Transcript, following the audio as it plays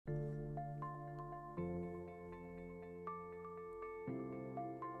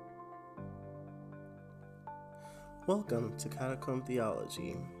Welcome to Catacomb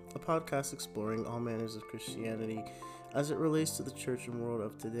Theology, a podcast exploring all manners of Christianity as it relates to the church and world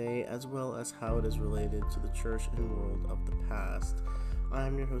of today, as well as how it is related to the church and world of the past. I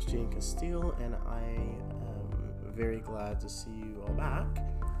am your host, Jane Castile, and I am very glad to see you all back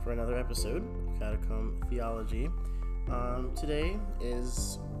for another episode of Catacomb Theology. Today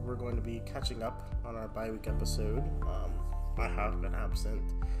we're going to be catching up on our bi-week episode. I have been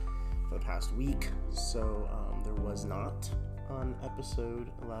absent for the past week, so there was not an episode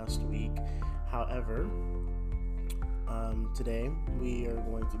last week. However, today we are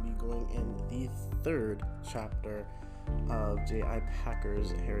going to be going in the third chapter of J.I.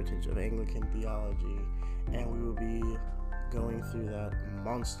 Packer's Heritage of Anglican Theology, and we will be going through that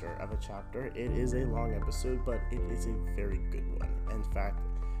monster of a chapter. It is a long episode, but it is a very good one. In fact,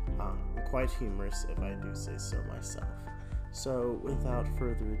 quite humorous if I do say so myself. So, without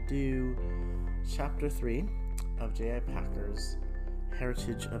further ado, Chapter 3 of J.I. Packer's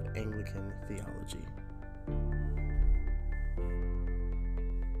Heritage of Anglican Theology.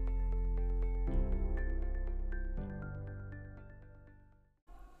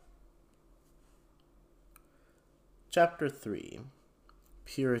 Chapter 3,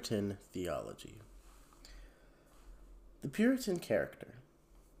 Puritan Theology. The Puritan character.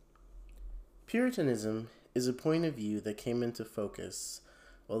 Puritanism is a point of view that came into focus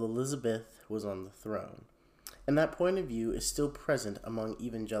while Elizabeth was on the throne, and that point of view is still present among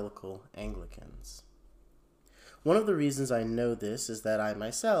evangelical Anglicans. One of the reasons I know this is that I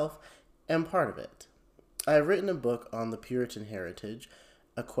myself am part of it. I have written a book on the Puritan heritage,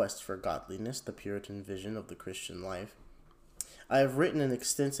 A Quest for Godliness, the Puritan Vision of the Christian Life. I have written an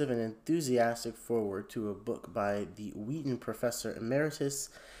extensive and enthusiastic foreword to a book by the Wheaton Professor Emeritus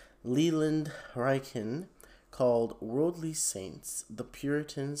Leland Ryken called Worldly Saints, the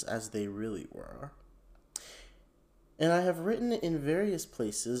Puritans as They Really Were. And I have written in various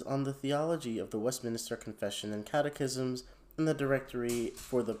places on the theology of the Westminster Confession and Catechisms and the Directory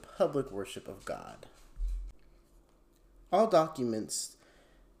for the Public Worship of God. All documents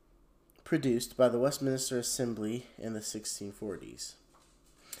produced by the Westminster Assembly in the 1640s.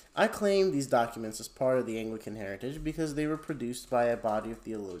 I claim these documents as part of the Anglican heritage because they were produced by a body of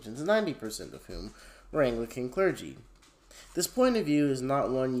theologians, 90% of whom were Anglican clergy. This point of view is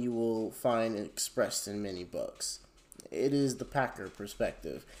not one you will find expressed in many books. It is the Packer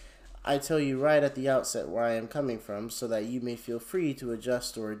perspective. I tell you right at the outset where I am coming from so that you may feel free to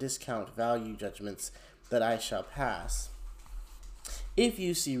adjust or discount value judgments that I shall pass, if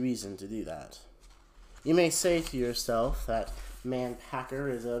you see reason to do that. You may say to yourself that man Packer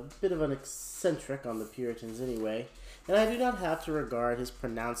is a bit of an eccentric on the Puritans anyway, and I do not have to regard his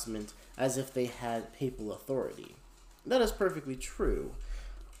pronouncement as if they had papal authority. That is perfectly true.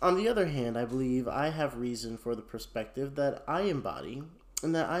 On the other hand, I believe I have reason for the perspective that I embody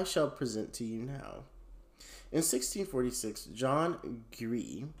and that I shall present to you now. In 1646, John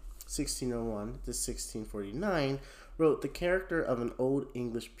Greene, 1601 to 1649, wrote The Character of an Old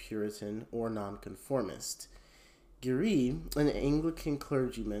English Puritan or Nonconformist. Greene, an Anglican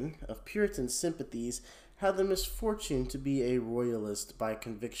clergyman of Puritan sympathies, had the misfortune to be a royalist by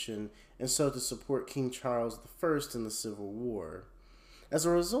conviction and so to support King Charles I in the Civil War. As a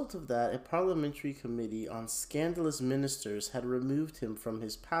result of that, a parliamentary committee on scandalous ministers had removed him from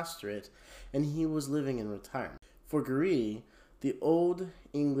his pastorate, and he was living in retirement. For Greene, the Old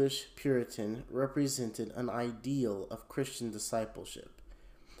English Puritan represented an ideal of Christian discipleship,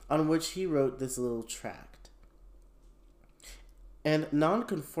 on which he wrote this little tract. And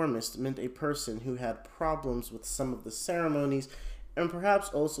nonconformist meant a person who had problems with some of the ceremonies and perhaps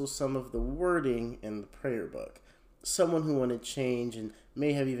also some of the wording in the prayer book. Someone who wanted change and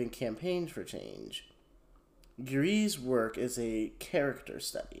may have even campaigned for change. Greene's work is a character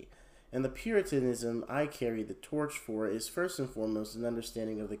study, and the Puritanism I carry the torch for is first and foremost an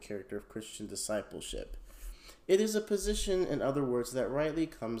understanding of the character of Christian discipleship. It is a position, in other words, that rightly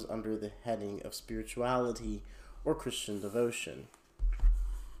comes under the heading of spirituality or Christian devotion.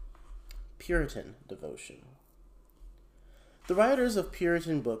 Puritan devotion. The writers of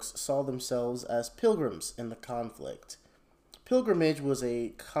Puritan books saw themselves as pilgrims in the conflict. Pilgrimage was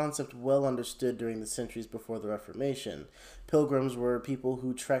a concept well understood during the centuries before the Reformation. Pilgrims were people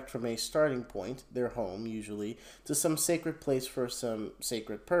who trekked from a starting point, their home usually, to some sacred place for some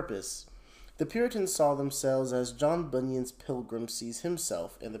sacred purpose. The Puritans saw themselves as John Bunyan's pilgrim sees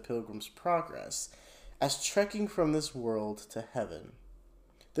himself in the Pilgrim's Progress, as trekking from this world to heaven.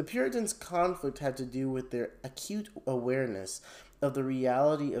 The Puritans' conflict had to do with their acute awareness of the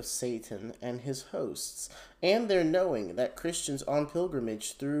reality of Satan and his hosts, and their knowing that Christians on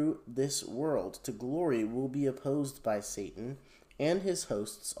pilgrimage through this world to glory will be opposed by Satan and his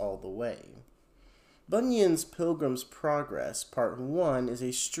hosts all the way. Bunyan's Pilgrim's Progress, Part 1, is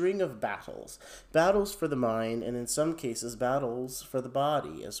a string of battles. Battles for the mind, and in some cases, battles for the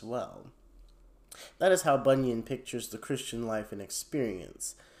body as well. That is how Bunyan pictures the Christian life and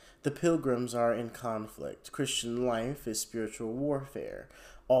experience. The pilgrims are in conflict. Christian life is spiritual warfare.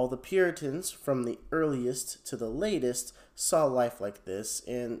 All the Puritans, from the earliest to the latest, saw life like this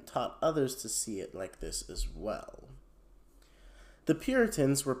and taught others to see it like this as well. The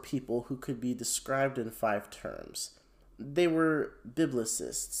Puritans were people who could be described in 5 terms. They were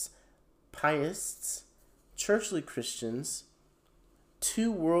biblicists, pietists, churchly Christians,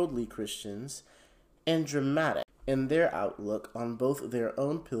 too worldly Christians, and dramatic in their outlook on both their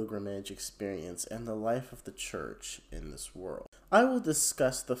own pilgrimage experience and the life of the church in this world. I will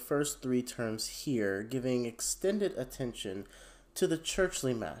discuss the first 3 terms here, giving extended attention to the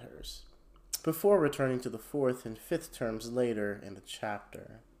churchly matters, before returning to the 4th and 5th terms later in the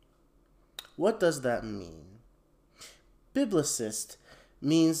chapter. What does that mean? Biblicist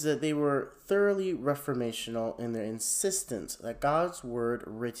means that they were thoroughly reformational in their insistence that God's word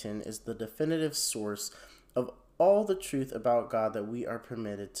written is the definitive source of all the truth about God that we are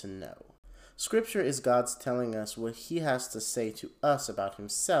permitted to know. Scripture is God's telling us what he has to say to us about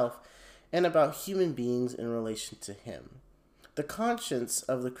himself and about human beings in relation to him. The conscience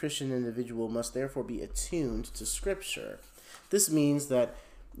of the Christian individual must therefore be attuned to Scripture. This means that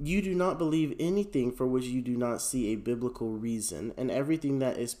you do not believe anything for which you do not see a biblical reason, and everything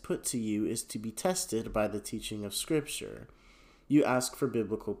that is put to you is to be tested by the teaching of Scripture. You ask for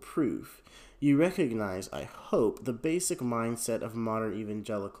biblical proof. You recognize, I hope, the basic mindset of modern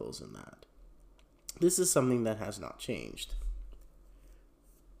evangelicals in that. This is something that has not changed.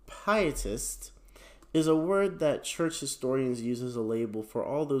 Pietist is a word that church historians use as a label for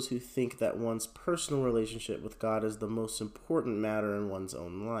all those who think that one's personal relationship with God is the most important matter in one's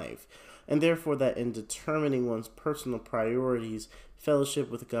own life, and therefore that in determining one's personal priorities, fellowship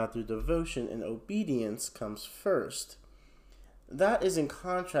with God through devotion and obedience comes first. That is in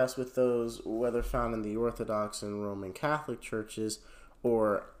contrast with those, whether found in the Orthodox and Roman Catholic churches,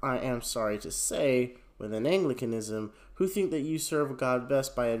 or, I am sorry to say, within Anglicanism, who think that you serve God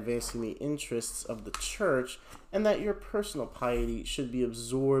best by advancing the interests of the church, and that your personal piety should be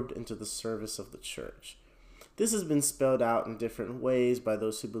absorbed into the service of the church. This has been spelled out in different ways by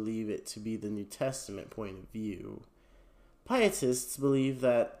those who believe it to be the New Testament point of view. Pietists believe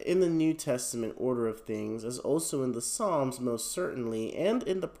that in the New Testament order of things, as also in the Psalms most certainly, and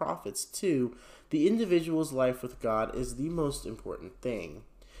in the prophets too, the individual's life with God is the most important thing.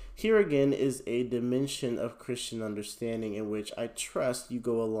 Here again is a dimension of Christian understanding in which I trust you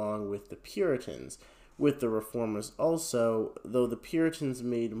go along with the Puritans, with the Reformers also, though the Puritans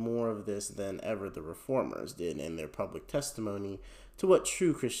made more of this than ever the Reformers did in their public testimony to what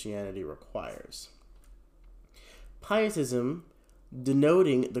true Christianity requires. Pietism,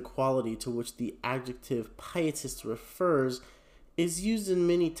 denoting the quality to which the adjective pietist refers, is used in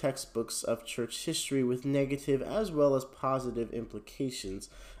many textbooks of church history with negative as well as positive implications,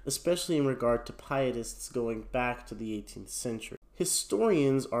 especially in regard to pietists going back to the 18th century.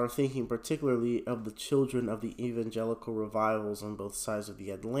 Historians are thinking particularly of the children of the evangelical revivals on both sides of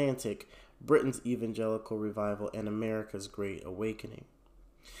the Atlantic, Britain's evangelical revival and America's Great Awakening.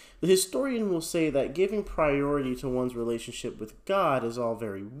 The historian will say that giving priority to one's relationship with God is all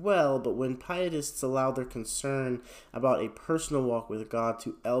very well, but when pietists allow their concern about a personal walk with God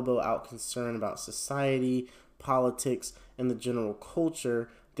to elbow out concern about society, politics, and the general culture,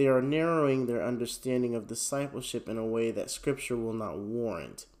 they are narrowing their understanding of discipleship in a way that Scripture will not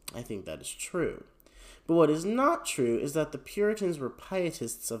warrant. I think that is true. But what is not true is that the Puritans were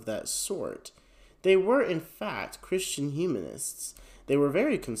pietists of that sort. They were, in fact, Christian humanists. They were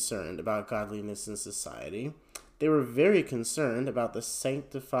very concerned about godliness in society. They were very concerned about the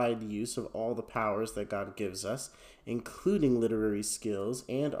sanctified use of all the powers that God gives us, including literary skills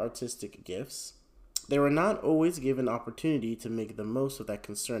and artistic gifts. They were not always given opportunity to make the most of that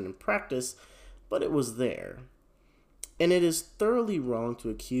concern in practice, but it was there. And it is thoroughly wrong to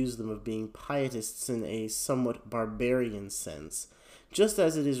accuse them of being pietists in a somewhat barbarian sense, just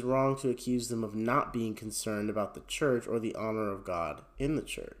as it is wrong to accuse them of not being concerned about the church or the honor of God in the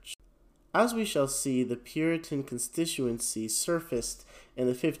church. As we shall see, the Puritan constituency surfaced in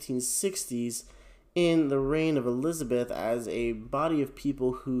the 1560s in the reign of Elizabeth as a body of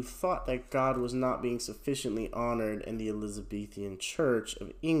people who thought that God was not being sufficiently honored in the Elizabethan Church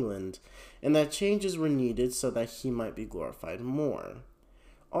of England, and that changes were needed so that he might be glorified more.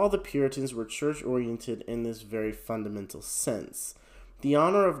 All the Puritans were church-oriented in this very fundamental sense. The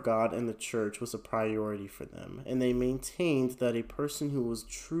honor of God and the church was a priority for them, and they maintained that a person who was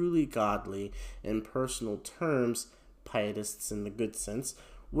truly godly in personal terms, pietists in the good sense,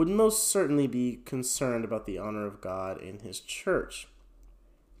 would most certainly be concerned about the honor of God and his church.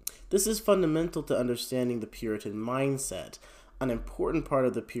 This is fundamental to understanding the Puritan mindset. An important part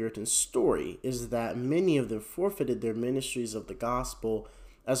of the Puritan story is that many of them forfeited their ministries of the gospel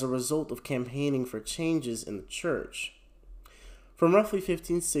as a result of campaigning for changes in the church. From roughly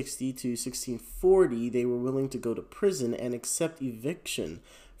 1560 to 1640, they were willing to go to prison and accept eviction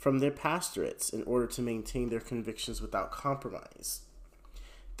from their pastorates in order to maintain their convictions without compromise.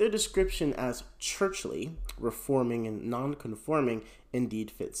 Their description as churchly, reforming, and nonconforming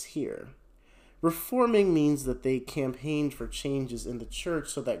indeed fits here. Reforming means that they campaigned for changes in the church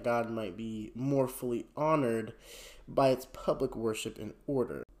so that God might be more fully honored by its public worship and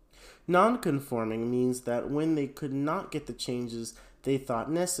order. Nonconforming means that when they could not get the changes they thought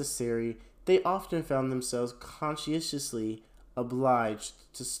necessary, they often found themselves conscientiously obliged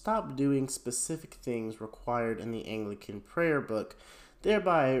to stop doing specific things required in the Anglican prayer book,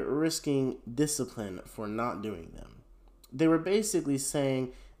 thereby risking discipline for not doing them. They were basically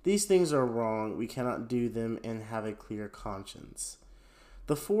saying, these things are wrong, we cannot do them, and have a clear conscience.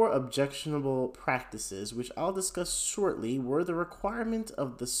 The 4 objectionable practices, which I'll discuss shortly, were the requirement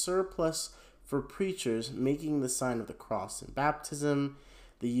of the surplice for preachers making the sign of the cross in baptism,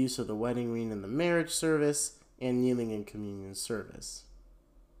 the use of the wedding ring in the marriage service, and kneeling in communion service.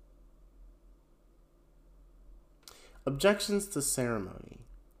 Objections to ceremony.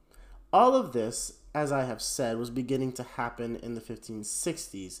 All of this, as I have said, was beginning to happen in the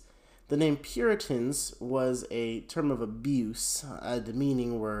 1560s. The name Puritans was a term of abuse, a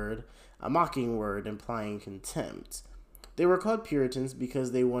demeaning word, a mocking word implying contempt. They were called Puritans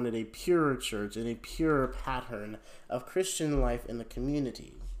because they wanted a purer church and a purer pattern of Christian life in the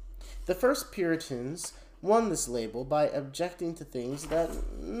community. The first Puritans won this label by objecting to things that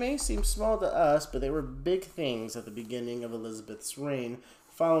may seem small to us, but they were big things at the beginning of Elizabeth's reign,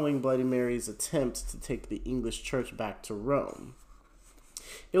 following Bloody Mary's attempt to take the English church back to Rome.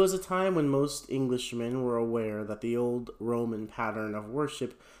 It was a time when most Englishmen were aware that the old Roman pattern of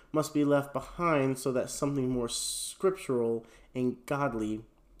worship must be left behind so that something more scriptural and godly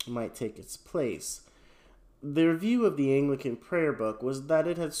might take its place. Their view of the Anglican prayer book was that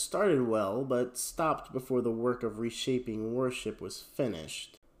it had started well, but stopped before the work of reshaping worship was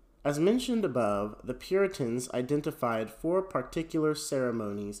finished. As mentioned above, the Puritans identified 4 particular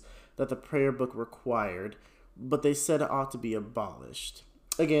ceremonies that the prayer book required, but they said it ought to be abolished.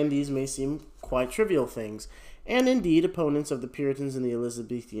 Again, these may seem quite trivial things, and indeed opponents of the Puritans in the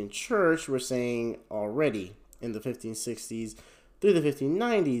Elizabethan Church were saying already in the 1560s through the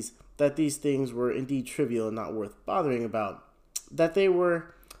 1590s that these things were indeed trivial and not worth bothering about, that they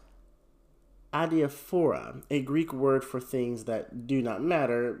were adiaphora, a Greek word for things that do not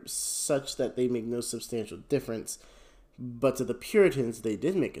matter, such that they make no substantial difference, but to the Puritans they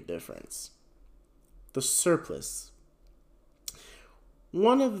did make a difference. The surplice.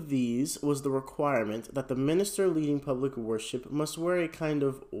 One of these was the requirement that the minister leading public worship must wear a kind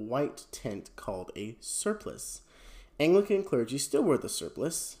of white tent called a surplice. Anglican clergy still wear the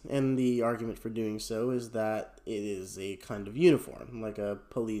surplice, and the argument for doing so is that it is a kind of uniform, like a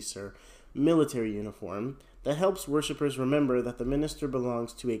police or military uniform, that helps worshipers remember that the minister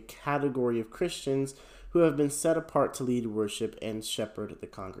belongs to a category of Christians who have been set apart to lead worship and shepherd the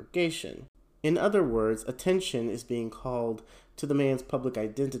congregation. In other words, attention is being called to the man's public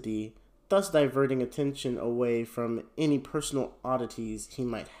identity, thus diverting attention away from any personal oddities he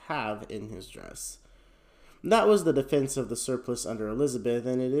might have in his dress. That was the defense of the surplice under Elizabeth,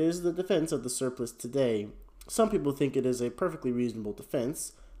 and it is the defense of the surplice today. Some people think it is a perfectly reasonable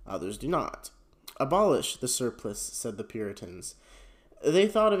defense, others do not. Abolish the surplice, said the Puritans. They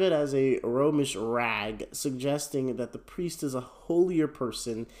thought of it as a Romish rag, suggesting that the priest is a holier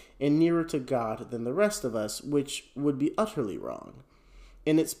person and nearer to God than the rest of us, which would be utterly wrong.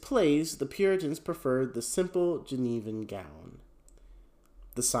 In its place, the Puritans preferred the simple Genevan gown,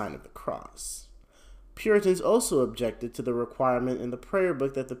 the sign of the cross. Puritans also objected to the requirement in the prayer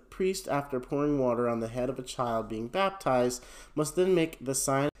book that the priest, after pouring water on the head of a child being baptized, must then make the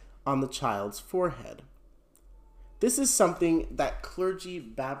sign on the child's forehead. This is something that clergy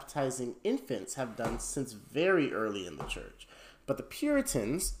baptizing infants have done since very early in the church. But the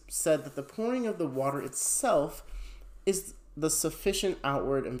Puritans said that the pouring of the water itself is the sufficient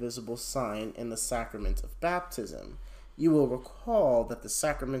outward and visible sign in the sacrament of baptism. You will recall that the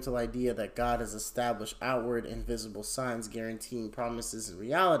sacramental idea that God has established outward and visible signs guaranteeing promises and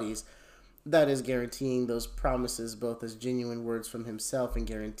realities, that is, guaranteeing those promises both as genuine words from himself and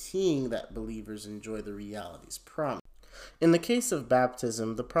guaranteeing that believers enjoy the realities promised. In the case of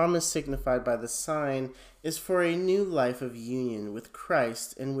baptism, the promise signified by the sign is for a new life of union with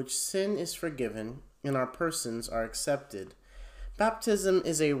Christ in which sin is forgiven and our persons are accepted. Baptism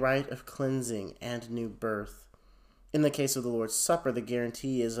is a rite of cleansing and new birth. In the case of the Lord's Supper, the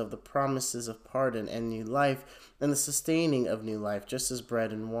guarantee is of the promises of pardon and new life and the sustaining of new life, just as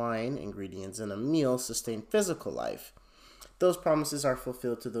bread and wine, ingredients in a meal, sustain physical life. Those promises are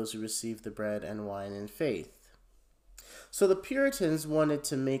fulfilled to those who receive the bread and wine in faith. So the Puritans wanted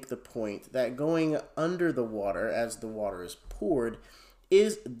to make the point that going under the water as the water is poured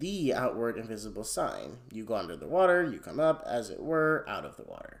is the outward and visible sign. You go under the water, you come up, as it were, out of the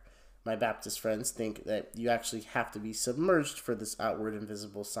water. My Baptist friends think that you actually have to be submerged for this outward and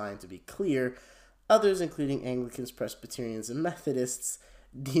visible sign to be clear. Others, including Anglicans, Presbyterians, and Methodists,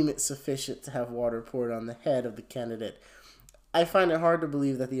 deem it sufficient to have water poured on the head of the candidate. I find it hard to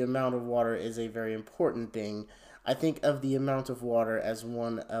believe that the amount of water is a very important thing. I think of the amount of water as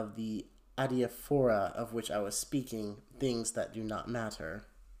one of the adiaphora of which I was speaking, things that do not matter.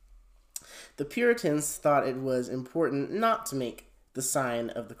 The Puritans thought it was important not to make the sign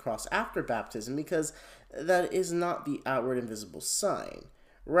of the cross after baptism because that is not the outward and visible sign.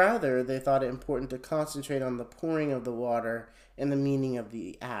 Rather, they thought it important to concentrate on the pouring of the water and the meaning of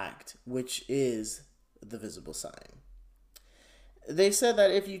the act, which is the visible sign. They said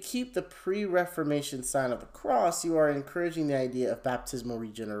that if you keep the pre-Reformation sign of the cross, you are encouraging the idea of baptismal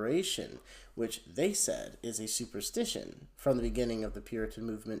regeneration, which they said is a superstition. From the beginning of the Puritan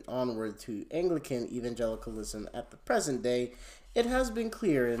movement onward to Anglican evangelicalism at the present day, it has been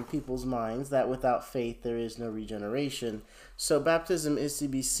clear in people's minds that without faith there is no regeneration, so baptism is to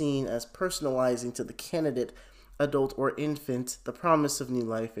be seen as personalizing to the candidate, adult or infant, the promise of new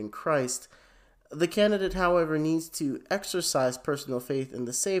life in Christ. The candidate, however, needs to exercise personal faith in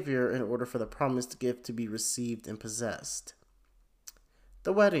the Savior in order for the promised gift to be received and possessed.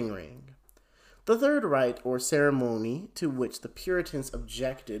 The wedding ring. The third rite or ceremony to which the Puritans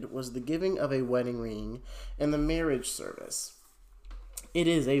objected was the giving of a wedding ring and the marriage service. It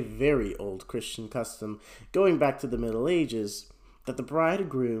is a very old Christian custom, going back to the Middle Ages, that the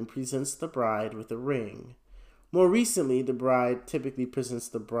bridegroom presents the bride with a ring. More recently, the bride typically presents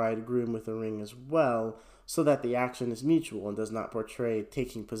the bridegroom with a ring as well, so that the action is mutual and does not portray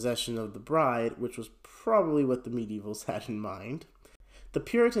taking possession of the bride, which was probably what the medievals had in mind. The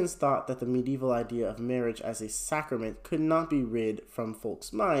Puritans thought that the medieval idea of marriage as a sacrament could not be rid from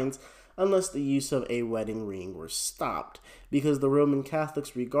folks' minds unless the use of a wedding ring were stopped, because the Roman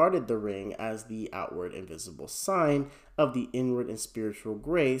Catholics regarded the ring as the outward and visible sign of the inward and spiritual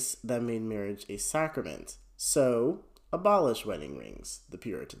grace that made marriage a sacrament. So, abolish wedding rings, the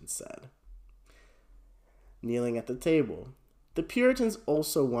Puritans said. Kneeling at the table. The Puritans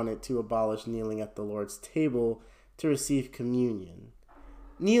also wanted to abolish kneeling at the Lord's table to receive communion.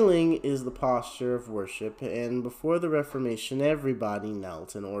 Kneeling is the posture of worship, and before the Reformation everybody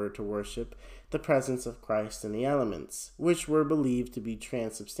knelt in order to worship the presence of Christ in the elements, which were believed to be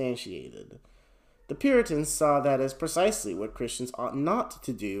transubstantiated. The Puritans saw that as precisely what Christians ought not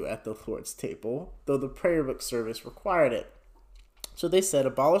to do at the Lord's table, though the prayer book service required it. So they said,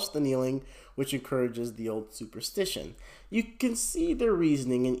 abolish the kneeling, which encourages the old superstition. You can see their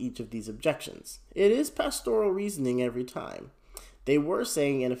reasoning in each of these objections. It is pastoral reasoning every time. They were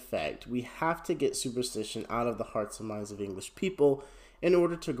saying, in effect, we have to get superstition out of the hearts and minds of English people in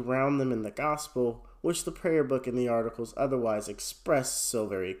order to ground them in the gospel, which the prayer book and the articles otherwise express so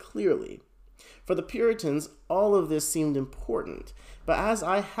very clearly. For the Puritans, all of this seemed important, but as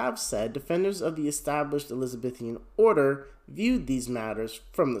I have said, defenders of the established Elizabethan order viewed these matters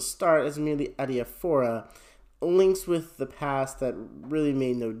from the start as merely adiaphora, links with the past that really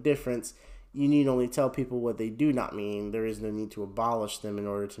made no difference. You need only tell people what they do not mean. There is no need to abolish them in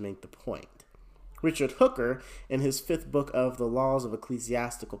order to make the point. Richard Hooker, in his 5th book of The Laws of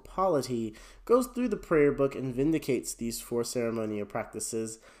Ecclesiastical Polity, goes through the prayer book and vindicates these 4 ceremonial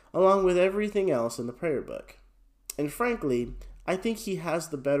practices, along with everything else in the prayer book. And frankly, I think he has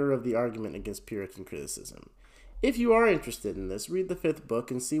the better of the argument against Puritan criticism. If you are interested in this, read the 5th book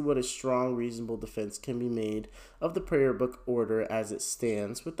and see what a strong, reasonable defense can be made of the prayer book order as it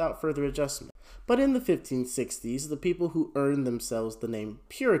stands without further adjustment. But in the 1560s, the people who earned themselves the name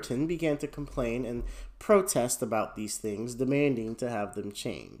Puritan began to complain and protest about these things, demanding to have them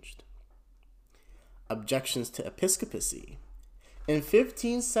changed. Objections to episcopacy. In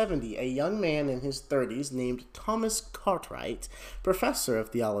 1570, a young man in his 30s named Thomas Cartwright, professor of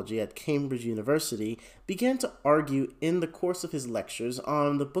theology at Cambridge University, began to argue in the course of his lectures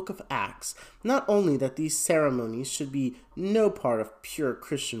on the Book of Acts not only that these ceremonies should be no part of pure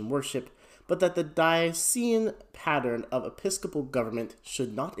Christian worship, but that the diocesan pattern of episcopal government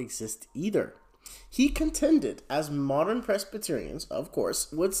should not exist either. He contended, as modern Presbyterians, of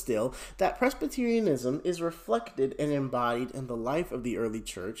course, would still, that Presbyterianism is reflected and embodied in the life of the early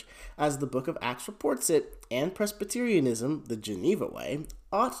church, as the Book of Acts reports it, and Presbyterianism, the Geneva way,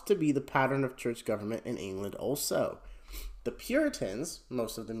 ought to be the pattern of church government in England also. The Puritans,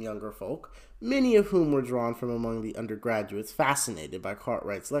 most of them younger folk, many of whom were drawn from among the undergraduates fascinated by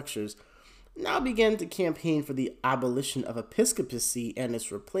Cartwright's lectures, now began to campaign for the abolition of episcopacy and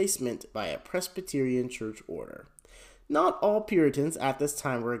its replacement by a Presbyterian church order. Not all Puritans at this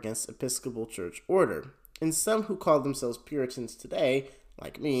time were against episcopal church order, and some who call themselves Puritans today,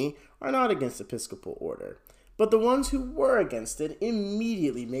 like me, are not against episcopal order. But the ones who were against it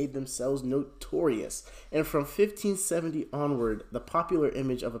immediately made themselves notorious, and from 1570 onward, the popular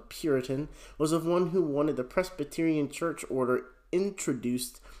image of a Puritan was of one who wanted the Presbyterian church order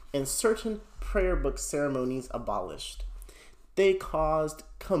introduced and certain prayer book ceremonies abolished. They caused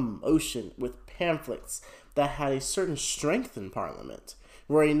commotion with pamphlets that had a certain strength in Parliament,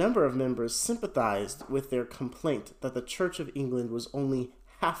 where a number of members sympathized with their complaint that the Church of England was only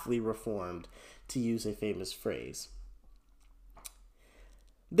halfly reformed, to use a famous phrase.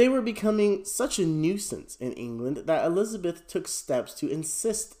 They were becoming such a nuisance in England that Elizabeth took steps to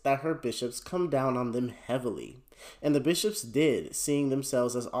insist that her bishops come down on them heavily, and the bishops did, seeing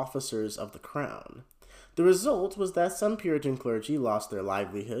themselves as officers of the crown. The result was that some Puritan clergy lost their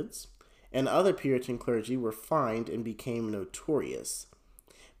livelihoods, and other Puritan clergy were fined and became notorious.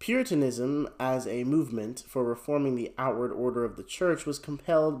 Puritanism, as a movement for reforming the outward order of the church, was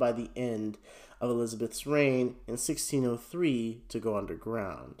compelled by the end of Elizabeth's reign in 1603 to go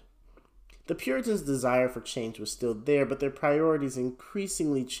underground. The Puritans' desire for change was still there, but their priorities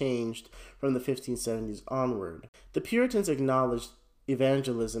increasingly changed from the 1570s onward. The Puritans acknowledged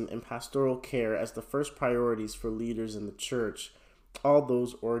evangelism and pastoral care as the first priorities for leaders in the church, all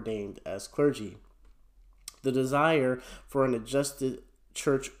those ordained as clergy. The desire for an adjusted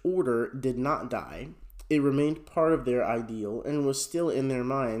church order did not die. It remained part of their ideal and was still in their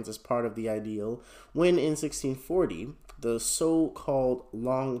minds as part of the ideal when in 1640, the so-called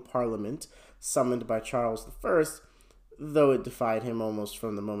Long Parliament, summoned by Charles I, though it defied him almost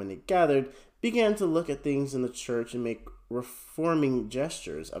from the moment it gathered, began to look at things in the church and make reforming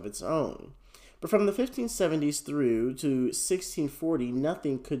gestures of its own. But from the 1570s through to 1640,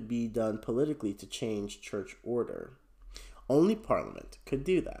 nothing could be done politically to change church order. Only Parliament could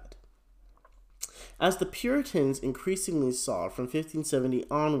do that. As the Puritans increasingly saw from 1570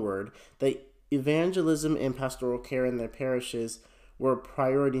 onward that evangelism and pastoral care in their parishes were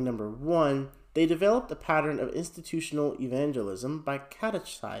priority number one, they developed a pattern of institutional evangelism by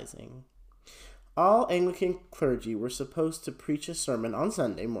catechizing. All Anglican clergy were supposed to preach a sermon on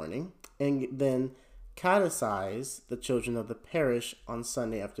Sunday morning and then catechize the children of the parish on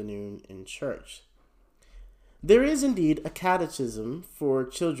Sunday afternoon in church. There is indeed a catechism for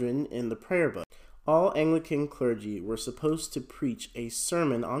children in the prayer book. All Anglican clergy were supposed to preach a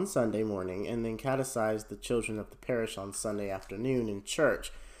sermon on Sunday morning and then catechize the children of the parish on Sunday afternoon in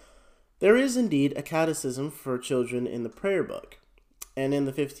church. There is indeed a catechism for children in the prayer book, and in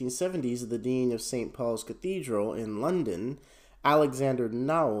the 1570s, the dean of St. Paul's Cathedral in London, Alexander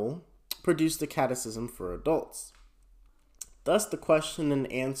Nowell, produced a catechism for adults. Thus, the question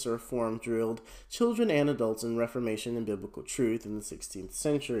and answer form drilled children and adults in Reformation and biblical truth in the 16th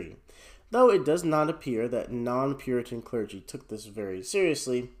century. Though it does not appear that non-Puritan clergy took this very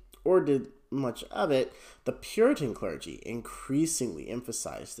seriously, or did much of it, the Puritan clergy increasingly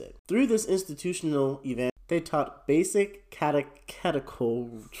emphasized it. Through this institutional event, they taught basic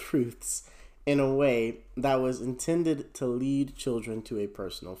catechetical truths in a way that was intended to lead children to a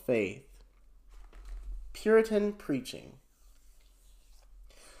personal faith. Puritan preaching.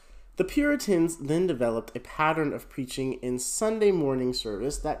 The Puritans then developed a pattern of preaching in Sunday morning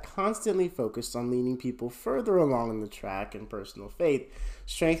service that constantly focused on leading people further along in the track in personal faith,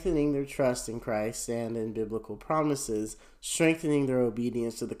 strengthening their trust in Christ and in biblical promises, strengthening their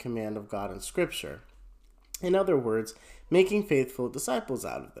obedience to the command of God in Scripture. In other words, making faithful disciples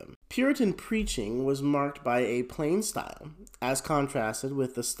out of them. Puritan preaching was marked by a plain style, as contrasted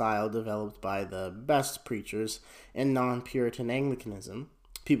with the style developed by the best preachers in non-Puritan Anglicanism,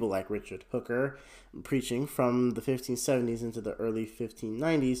 People like Richard Hooker, preaching from the 1570s into the early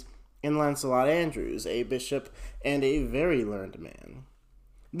 1590s, and Lancelot Andrewes, a bishop and a very learned man.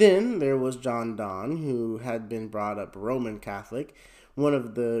 Then there was John Donne, who had been brought up Roman Catholic, one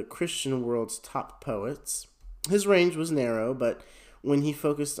of the Christian world's top poets. His range was narrow, but when he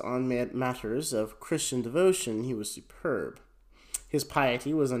focused on matters of Christian devotion, he was superb. His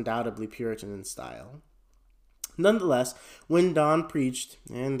piety was undoubtedly Puritan in style. Nonetheless, when Donne preached,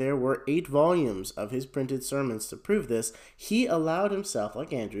 and there were 8 volumes of his printed sermons to prove this, he allowed himself,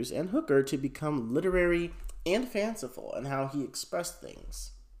 like Andrewes and Hooker, to become literary and fanciful in how he expressed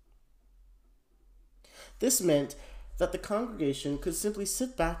things. This meant that the congregation could simply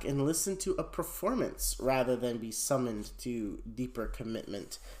sit back and listen to a performance rather than be summoned to deeper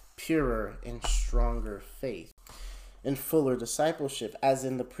commitment, purer and stronger faith, and fuller discipleship, as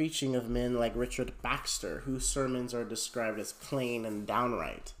in the preaching of men like Richard Baxter, whose sermons are described as plain and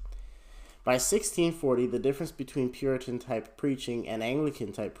downright. By 1640, the difference between Puritan-type preaching and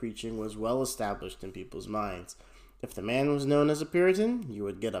Anglican-type preaching was well established in people's minds. If the man was known as a Puritan, you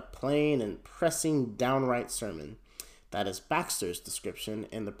would get a plain and pressing downright sermon. That is Baxter's description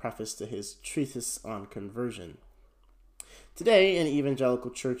in the preface to his Treatise on Conversion. Today, in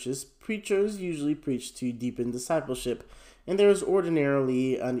evangelical churches, preachers usually preach to deepen discipleship, and there is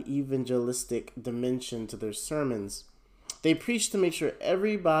ordinarily an evangelistic dimension to their sermons. They preach to make sure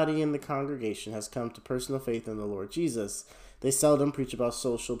everybody in the congregation has come to personal faith in the Lord Jesus. They seldom preach about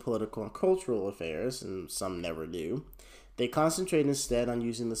social, political, and cultural affairs, and some never do. They concentrate instead on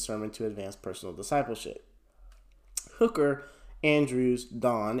using the sermon to advance personal discipleship. Hooker, Andrewes,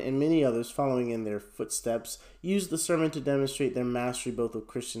 Donne, and many others following in their footsteps used the sermon to demonstrate their mastery both of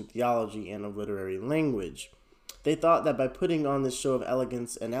Christian theology and of literary language. They thought that by putting on this show of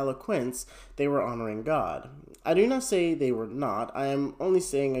elegance and eloquence, they were honoring God. I do not say they were not. I am only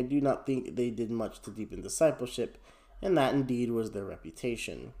saying I do not think they did much to deepen discipleship, and that indeed was their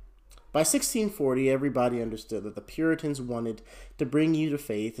reputation. By 1640, everybody understood that the Puritans wanted to bring you to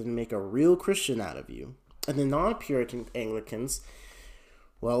faith and make a real Christian out of you. And the non-Puritan Anglicans,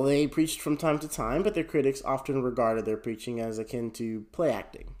 well, they preached from time to time, but their critics often regarded their preaching as akin to play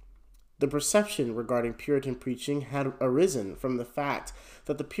acting. The perception regarding Puritan preaching had arisen from the fact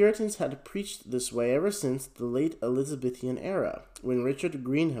that the Puritans had preached this way ever since the late Elizabethan era, when Richard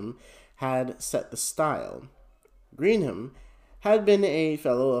Greenham had set the style. Greenham had been a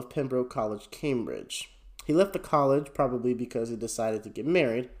fellow of Pembroke College, Cambridge. He left the college probably because he decided to get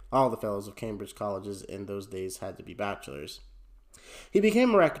married. All the fellows of Cambridge colleges in those days had to be bachelors. He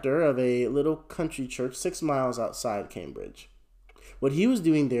became rector of a little country church 6 miles outside Cambridge. What he was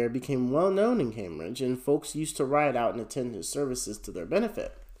doing there became well known in Cambridge, and folks used to ride out and attend his services to their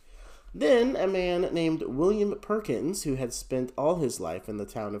benefit. Then a man named William Perkins, who had spent all his life in the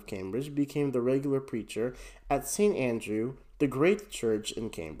town of Cambridge, became the regular preacher at St. Andrew, the great church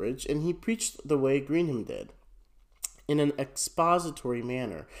in Cambridge, and he preached the way Greenham did, in an expository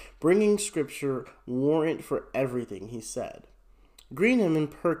manner, bringing scripture warrant for everything he said. Greenham and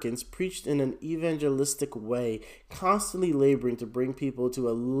Perkins preached in an evangelistic way, constantly laboring to bring people to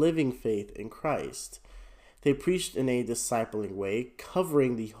a living faith in Christ. They preached in a discipling way,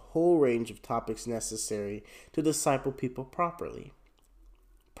 covering the whole range of topics necessary to disciple people properly.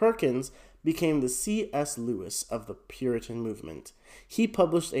 Perkins became the C.S. Lewis of the Puritan movement. He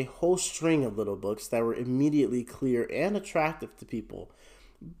published a whole string of little books that were immediately clear and attractive to people,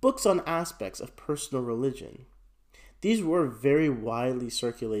 books on aspects of personal religion. These were very widely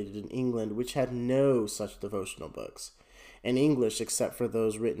circulated in England, which had no such devotional books, in English except for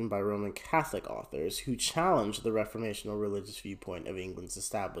those written by Roman Catholic authors who challenged the reformational religious viewpoint of England's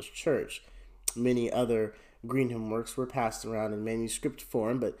established church. Many other Greenham works were passed around in manuscript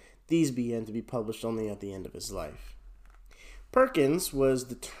form, but these began to be published only at the end of his life. Perkins was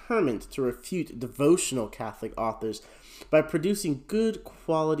determined to refute devotional Catholic authors by producing good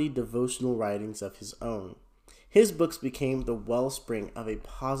quality devotional writings of his own. His books became the wellspring of a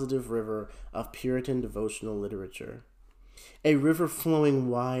positive river of Puritan devotional literature, a river flowing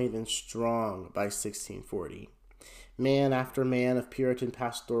wide and strong by 1640. Man after man of Puritan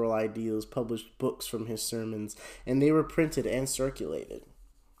pastoral ideals published books from his sermons, and they were printed and circulated.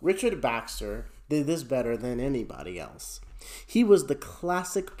 Richard Baxter did this better than anybody else. He was the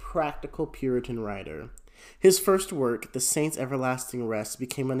classic practical Puritan writer. His first work, The Saints' Everlasting Rest,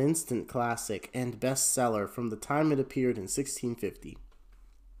 became an instant classic and bestseller from the time it appeared in 1650.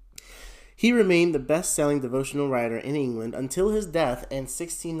 He remained the best-selling devotional writer in England until his death in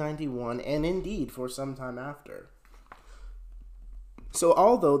 1691, and indeed for some time after. So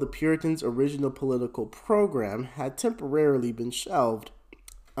although the Puritans' original political program had temporarily been shelved,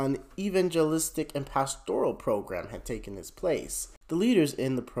 An evangelistic and pastoral program had taken its place. The leaders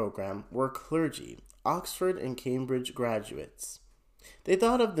in the program were clergy, Oxford and Cambridge graduates. They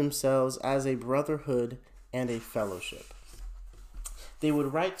thought of themselves as a brotherhood and a fellowship. They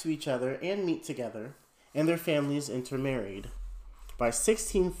would write to each other and meet together, and their families intermarried. By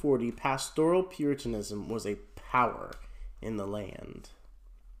 1640, pastoral Puritanism was a power in the land.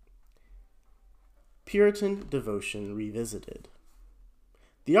 Puritan devotion revisited.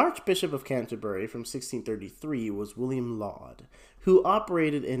 The Archbishop of Canterbury from 1633 was William Laud, who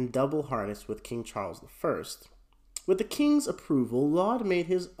operated in double harness with King Charles I. With the king's approval, Laud made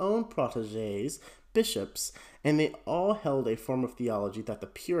his own protégés bishops, and they all held a form of theology that the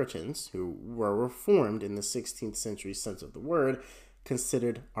Puritans, who were reformed in the 16th century sense of the word,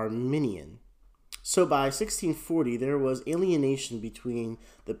 considered Arminian. So by 1640, there was alienation between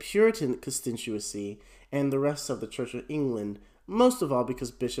the Puritan constituency and the rest of the Church of England, most of all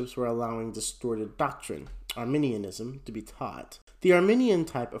because bishops were allowing distorted doctrine, Arminianism, to be taught. The Arminian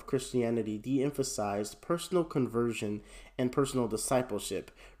type of Christianity de-emphasized personal conversion and personal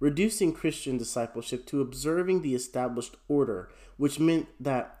discipleship, reducing Christian discipleship to observing the established order, which meant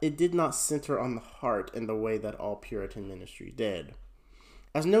that it did not center on the heart in the way that all Puritan ministry did.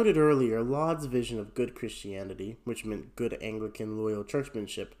 As noted earlier, Laud's vision of good Christianity, which meant good Anglican loyal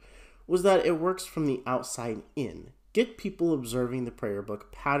churchmanship, was that it works from the outside in. Get people observing the prayer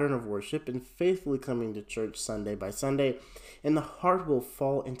book pattern of worship and faithfully coming to church Sunday by Sunday, and the heart will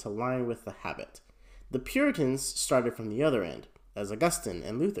fall into line with the habit. The Puritans started from the other end, as Augustine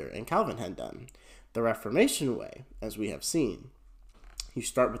and Luther and Calvin had done. The Reformation way, as we have seen. You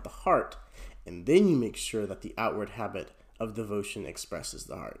start with the heart, and then you make sure that the outward habit of devotion expresses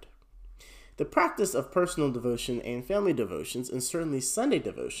the heart. The practice of personal devotion and family devotions, and certainly Sunday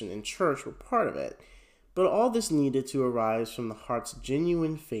devotion in church, were part of it, but all this needed to arise from the heart's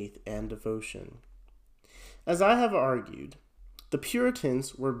genuine faith and devotion. As I have argued, the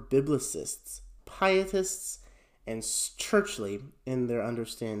Puritans were biblicists, pietists, and churchly in their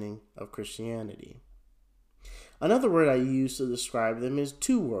understanding of Christianity. Another word I use to describe them is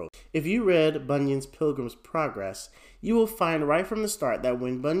two-world. If you read Bunyan's Pilgrim's Progress, you will find right from the start that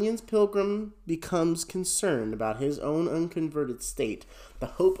when Bunyan's pilgrim becomes concerned about his own unconverted state, the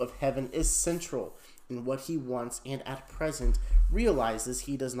hope of heaven is central in what he wants and at present realizes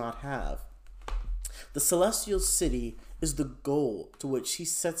he does not have. The celestial city is the goal to which he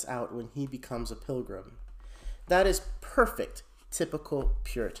sets out when he becomes a pilgrim. That is perfect, typical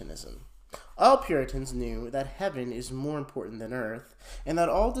Puritanism. All Puritans knew that heaven is more important than earth, and that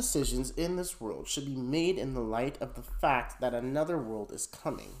all decisions in this world should be made in the light of the fact that another world is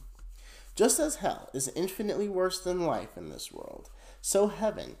coming. Just as hell is infinitely worse than life in this world, so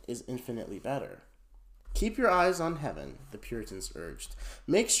heaven is infinitely better. Keep your eyes on heaven, the Puritans urged.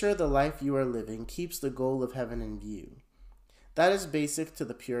 Make sure the life you are living keeps the goal of heaven in view. That is basic to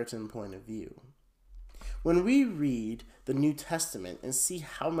the Puritan point of view. When we read the New Testament and see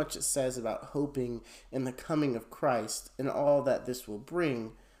how much it says about hoping in the coming of Christ and all that this will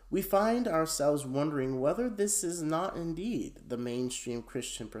bring, we find ourselves wondering whether this is not indeed the mainstream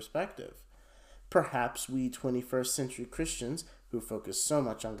Christian perspective. Perhaps we 21st century Christians, who focus so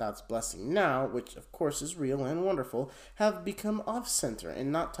much on God's blessing now, which of course is real and wonderful, have become off-center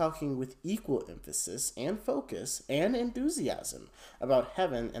and not talking with equal emphasis and focus and enthusiasm about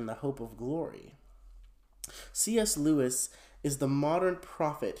heaven and the hope of glory. C.S. Lewis is the modern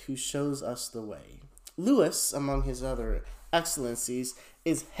prophet who shows us the way. Lewis, among his other excellencies,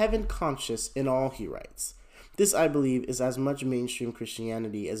 is heaven-conscious in all he writes. This, I believe, is as much mainstream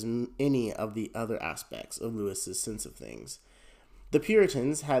Christianity as any of the other aspects of Lewis's sense of things. The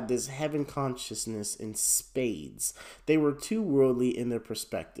Puritans had this heaven consciousness in spades. They were too worldly in their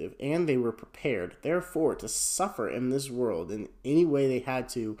perspective, and they were prepared, therefore, to suffer in this world in any way they had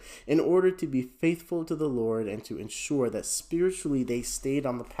to in order to be faithful to the Lord and to ensure that spiritually they stayed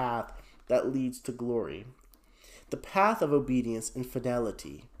on the path that leads to glory, the path of obedience and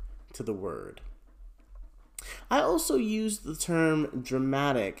fidelity to the Word. I also used the term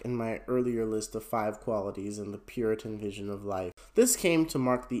dramatic in my earlier list of 5 qualities in the Puritan vision of life. This came to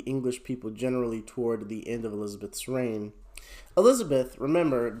mark the English people generally toward the end of Elizabeth's reign. Elizabeth,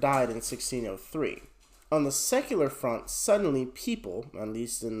 remember, died in 1603. On the secular front, suddenly people, at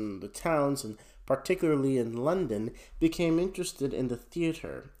least in the towns and particularly in London, became interested in the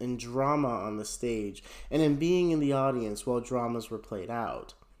theater, in drama on the stage, and in being in the audience while dramas were played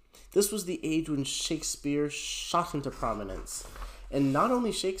out. This was the age when Shakespeare shot into prominence. And not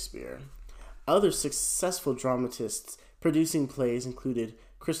only Shakespeare. Other successful dramatists producing plays included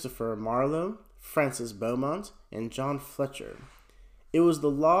Christopher Marlowe, Francis Beaumont, and John Fletcher. It was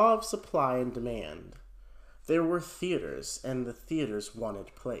the law of supply and demand. There were theaters, and the theaters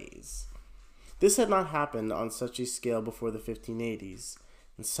wanted plays. This had not happened on such a scale before the 1580s,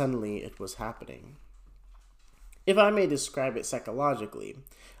 and suddenly it was happening. If I may describe it psychologically,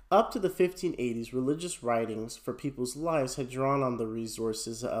 up to the 1580s, religious writings for people's lives had drawn on the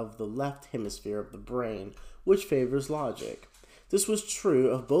resources of the left hemisphere of the brain, which favors logic. This was true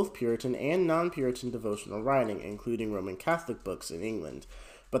of both Puritan and non-Puritan devotional writing, including Roman Catholic books in England.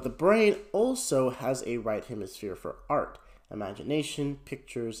 But the brain also has a right hemisphere for art, imagination,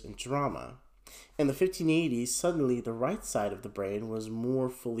 pictures, and drama. In the 1580s, suddenly the right side of the brain was more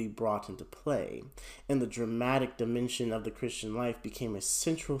fully brought into play, and the dramatic dimension of the Christian life became a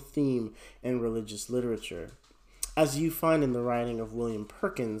central theme in religious literature. As you find in the writing of William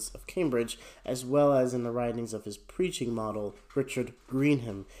Perkins of Cambridge, as well as in the writings of his preaching model, Richard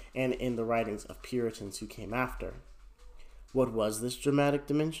Greenham, and in the writings of Puritans who came after. What was this dramatic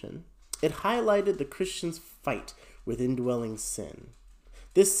dimension? It highlighted the Christian's fight with indwelling sin.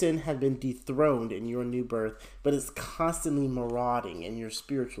 This sin had been dethroned in your new birth, but is constantly marauding in your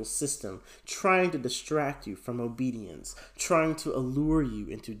spiritual system, trying to distract you from obedience, trying to allure you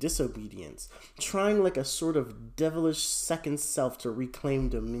into disobedience, trying like a sort of devilish second self to reclaim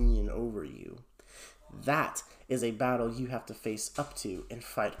dominion over you. That is a battle you have to face up to and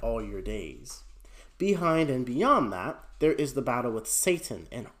fight all your days. Behind and beyond that, there is the battle with Satan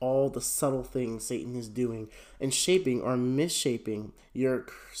and all the subtle things Satan is doing and shaping or misshaping your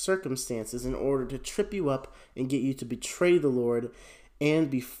circumstances in order to trip you up and get you to betray the Lord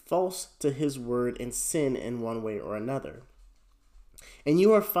and be false to his word and sin in one way or another. And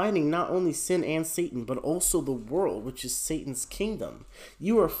you are fighting not only sin and Satan, but also the world, which is Satan's kingdom.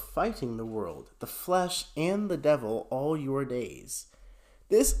 You are fighting the world, the flesh, and the devil all your days.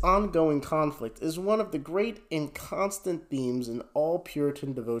 This ongoing conflict is one of the great and constant themes in all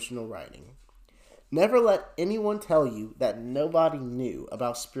Puritan devotional writing. Never let anyone tell you that nobody knew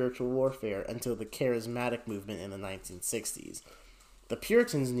about spiritual warfare until the charismatic movement in the 1960s. The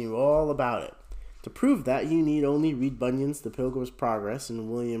Puritans knew all about it. To prove that, you need only read Bunyan's The Pilgrim's Progress and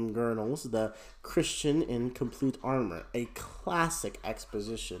William Gurnall's The Christian in Complete Armor, a classic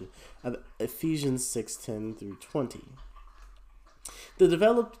exposition of Ephesians 6:10 through 20. The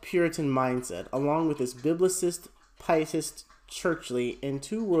developed Puritan mindset, along with its biblicist, pietist, churchly, and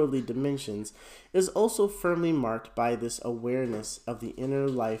too worldly dimensions, is also firmly marked by this awareness of the inner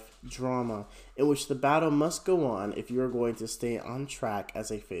life drama in which the battle must go on if you are going to stay on track as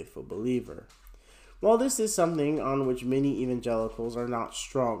a faithful believer. While this is something on which many evangelicals are not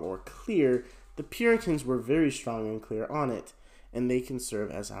strong or clear, the Puritans were very strong and clear on it, and they can serve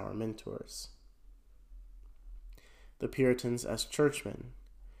as our mentors. The Puritans as churchmen.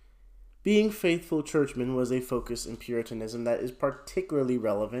 Being faithful churchmen was a focus in Puritanism that is particularly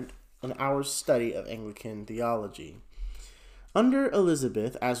relevant in our study of Anglican theology. Under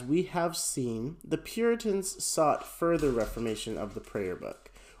Elizabeth, as we have seen, the Puritans sought further reformation of the prayer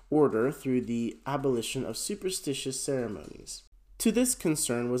book order through the abolition of superstitious ceremonies. To this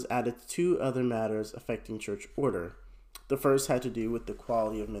concern was added two other matters affecting church order. The first had to do with the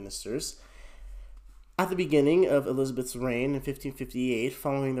quality of ministers. At the beginning of Elizabeth's reign in 1558,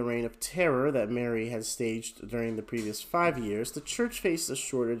 following the reign of terror that Mary had staged during the previous 5 years, the church faced a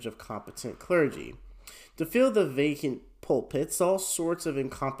shortage of competent clergy. To fill the vacant pulpits, all sorts of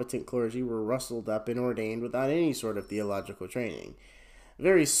incompetent clergy were rustled up and ordained without any sort of theological training.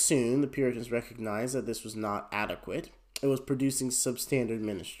 Very soon, the Puritans recognized that this was not adequate. It was producing substandard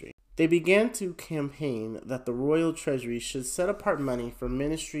ministry. They began to campaign that the royal treasury should set apart money for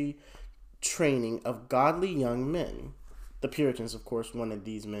ministry training of godly young men. The Puritans, of course, wanted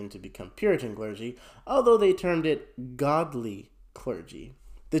these men to become Puritan clergy, although they termed it godly clergy.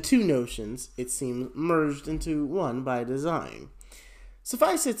 The two notions, it seems, merged into one by design.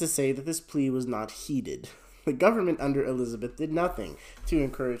 Suffice it to say that this plea was not heeded. The government under Elizabeth did nothing to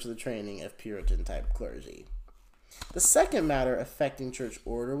encourage the training of Puritan-type clergy. The second matter affecting church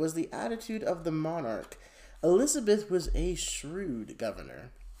order was the attitude of the monarch. Elizabeth was a shrewd governor.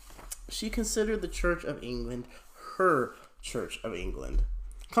 She considered the Church of England her Church of England.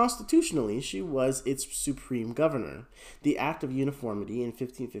 Constitutionally, she was its supreme governor. The Act of Uniformity in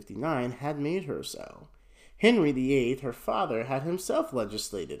 1559 had made her so. Henry VIII, her father, had himself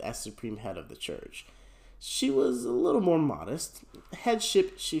legislated as supreme head of the church. She was a little more modest.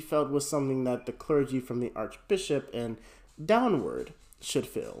 Headship, she felt, was something that the clergy from the archbishop and downward should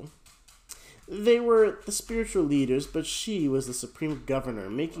fill. They were the spiritual leaders, but she was the supreme governor,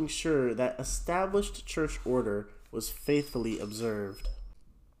 making sure that established church order was faithfully observed.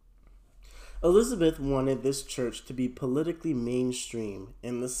 Elizabeth wanted this church to be politically mainstream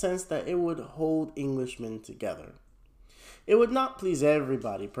in the sense that it would hold Englishmen together. It would not please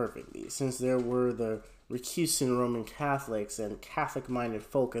everybody perfectly, since there were the recusant Roman Catholics and Catholic-minded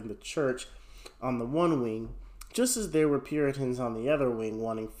folk in the church on the one wing, just as there were Puritans on the other wing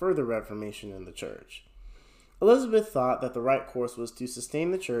wanting further reformation in the church. Elizabeth thought that the right course was to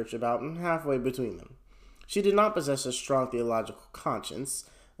sustain the church about halfway between them. She did not possess a strong theological conscience,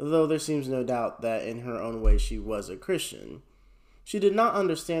 though there seems no doubt that in her own way she was a Christian. She did not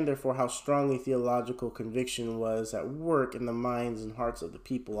understand, therefore, how strongly theological conviction was at work in the minds and hearts of the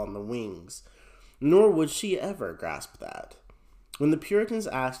people on the wings, nor would she ever grasp that. When the Puritans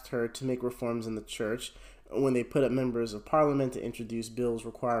asked her to make reforms in the church, when they put up members of Parliament to introduce bills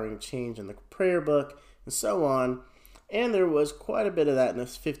requiring change in the prayer book, and so on, and there was quite a bit of that in the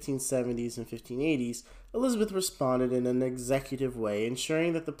 1570s and 1580s, Elizabeth responded in an executive way,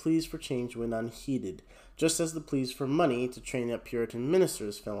 ensuring that the pleas for change went unheeded, just as the pleas for money to train up Puritan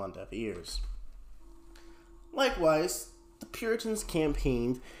ministers fell on deaf ears. Likewise, the Puritans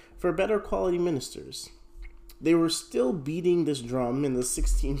campaigned for better quality ministers. They were still beating this drum in the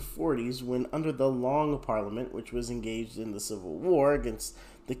 1640s when, under the Long Parliament, which was engaged in the Civil War against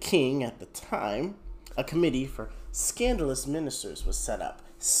the king at the time, a committee for scandalous ministers was set up,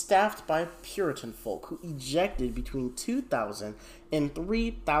 staffed by Puritan folk who ejected between 2,000 and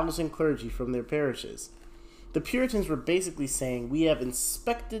 3,000 clergy from their parishes. The Puritans were basically saying, we have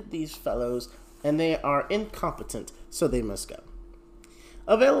inspected these fellows and they are incompetent, so they must go.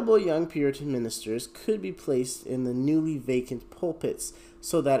 Available young Puritan ministers could be placed in the newly vacant pulpits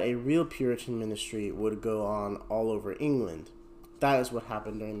so that a real Puritan ministry would go on all over England. That is what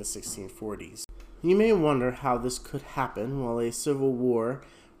happened during the 1640s. You may wonder how this could happen while a civil war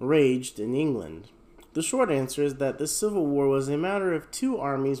raged in England. The short answer is that this civil war was a matter of two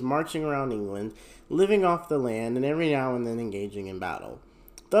armies marching around England, living off the land, and every now and then engaging in battle.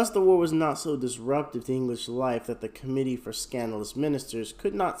 Thus, the war was not so disruptive to English life that the Committee for Scandalous Ministers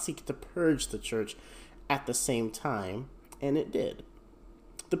could not seek to purge the church at the same time, and it did.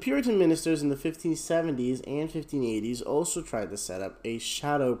 The Puritan ministers in the 1570s and 1580s also tried to set up a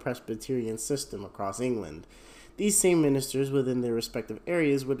shadow Presbyterian system across England. These same ministers within their respective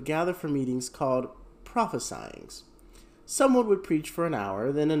areas would gather for meetings called prophesyings. Someone would preach for an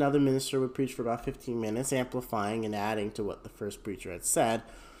hour, then another minister would preach for about 15 minutes, amplifying and adding to what the first preacher had said.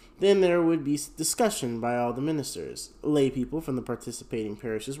 Then there would be discussion by all the ministers. Lay people from the participating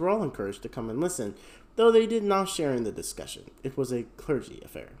parishes were all encouraged to come and listen, though they did not share in the discussion. It was a clergy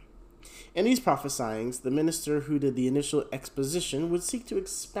affair. In these prophesyings, the minister who did the initial exposition would seek to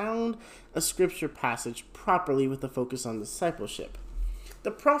expound a scripture passage properly with a focus on discipleship.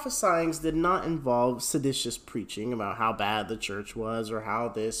 The prophesyings did not involve seditious preaching about how bad the church was, or how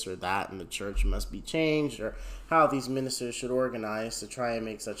this or that in the church must be changed, or how these ministers should organize to try and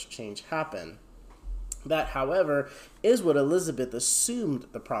make such change happen. That, however, is what Elizabeth assumed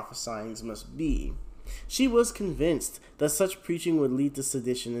the prophesyings must be. She was convinced that such preaching would lead to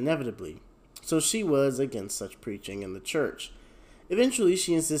sedition inevitably, so she was against such preaching in the church. Eventually,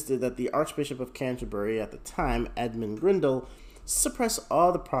 she insisted that the Archbishop of Canterbury at the time, Edmund Grindal, suppress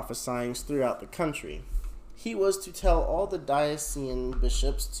all the prophesyings throughout the country. He was to tell all the diocesan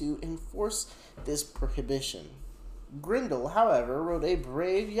bishops to enforce this prohibition. Grindal, however, wrote a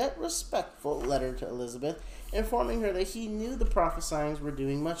brave yet respectful letter to Elizabeth, informing her that he knew the prophesyings were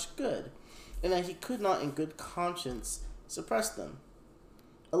doing much good, and that he could not in good conscience suppress them.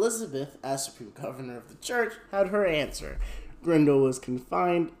 Elizabeth, as Supreme Governor of the Church, had her answer. Grindal was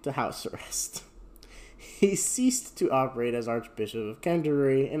confined to house arrest. He ceased to operate as Archbishop of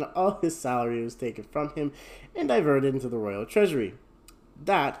Canterbury, and all his salary was taken from him and diverted into the royal treasury.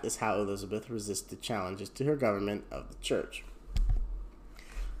 That is how Elizabeth resisted challenges to her government of the church.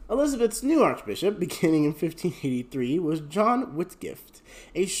 Elizabeth's new archbishop, beginning in 1583, was John Whitgift,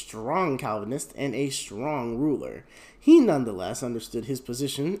 a strong Calvinist and a strong ruler. He nonetheless understood his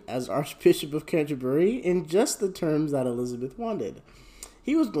position as Archbishop of Canterbury in just the terms that Elizabeth wanted.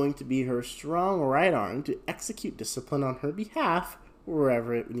 He was going to be her strong right arm to execute discipline on her behalf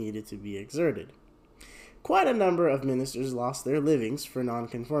wherever it needed to be exerted. Quite a number of ministers lost their livings for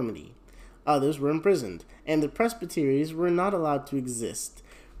nonconformity. Others were imprisoned, and the presbyteries were not allowed to exist.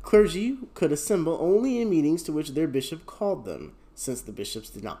 Clergy could assemble only in meetings to which their bishop called them. Since the bishops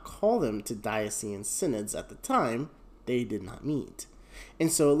did not call them to diocesan synods at the time, they did not meet.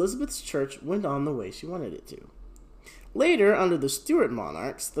 And so Elizabeth's church went on the way she wanted it to. Later, under the Stuart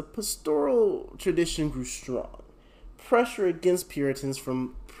monarchs, the pastoral tradition grew strong. pressure against Puritans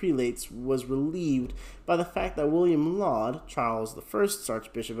from prelates was relieved by the fact that William Laud, Charles I's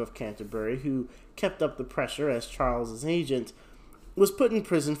Archbishop of Canterbury, who kept up the pressure as Charles's agent, was put in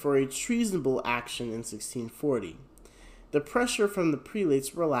prison for a treasonable action in 1640. The pressure from the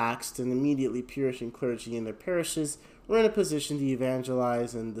prelates relaxed, and immediately Puritan clergy in their parishes were in a position to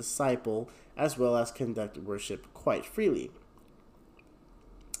evangelize and disciple, as well as conduct worship quite freely.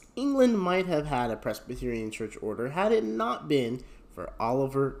 England might have had a Presbyterian church order had it not been for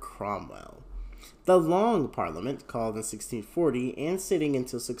Oliver Cromwell. The Long Parliament, called in 1640 and sitting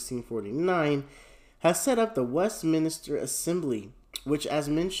until 1649, has set up the Westminster Assembly, which, as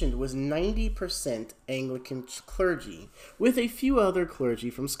mentioned, was 90% Anglican clergy, with a few other clergy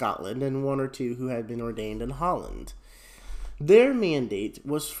from Scotland and one or two who had been ordained in Holland. Their mandate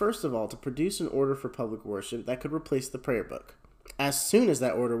was first of all to produce an order for public worship that could replace the prayer book. As soon as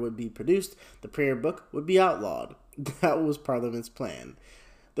that order would be produced, the prayer book would be outlawed. That was Parliament's plan.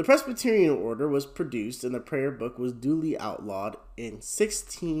 The Presbyterian order was produced and the prayer book was duly outlawed in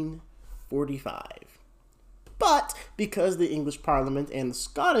 1645. But because the English Parliament and the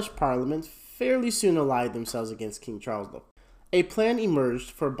Scottish Parliament fairly soon allied themselves against King Charles I, a plan emerged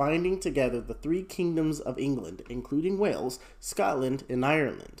for binding together the three kingdoms of England, including Wales, Scotland, and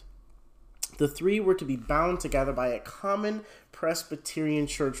Ireland. The three were to be bound together by a common Presbyterian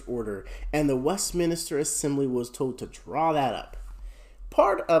church order, and the Westminster Assembly was told to draw that up.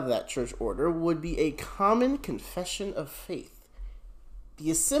 Part of that church order would be a common confession of faith. The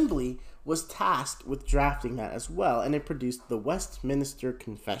Assembly was tasked with drafting that as well, and it produced the Westminster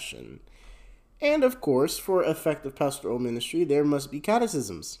Confession. And of course, for effective pastoral ministry, there must be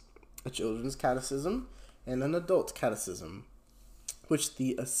catechisms, a children's catechism and an adult catechism, which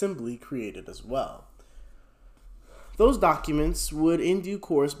the Assembly created as well. Those documents would in due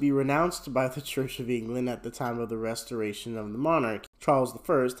course be renounced by the Church of England at the time of the restoration of the monarchy. Charles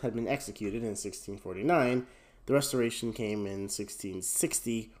I had been executed in 1649. The restoration came in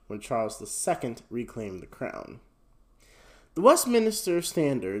 1660 when Charles II reclaimed the crown. The Westminster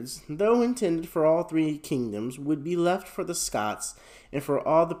Standards, though intended for all three kingdoms, would be left for the Scots and for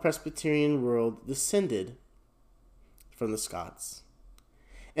all the Presbyterian world descended from the Scots.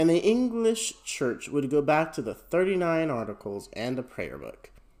 And the English Church would go back to the 39 Articles and a prayer book.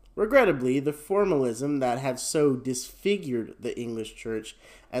 Regrettably, the formalism that had so disfigured the English Church,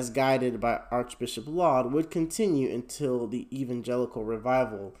 as guided by Archbishop Laud, would continue until the evangelical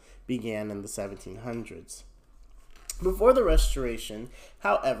revival began in the 1700s. Before the Restoration,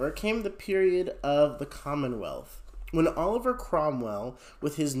 however, came the period of the Commonwealth, when Oliver Cromwell,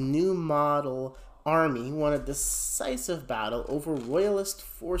 with his new model army, won a decisive battle over royalist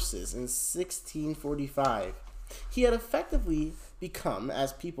forces in 1645. He had effectively become,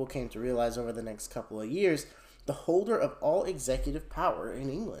 as people came to realize over the next couple of years, the holder of all executive power in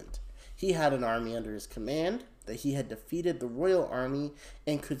England. He had an army under his command, that he had defeated the royal army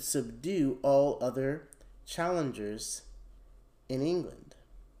and could subdue all other challengers in England.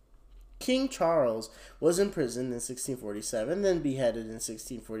 King Charles was imprisoned in 1647, then beheaded in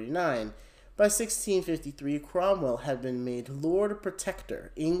 1649. By 1653, Cromwell had been made Lord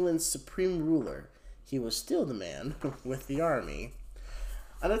Protector, England's supreme ruler. He was still the man with the army.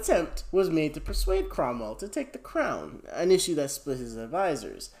 An attempt was made to persuade Cromwell to take the crown, an issue that split his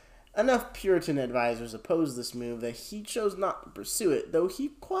advisors. Enough Puritan advisors opposed this move that he chose not to pursue it, though he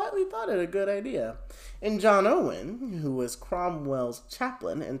quietly thought it a good idea. And John Owen, who was Cromwell's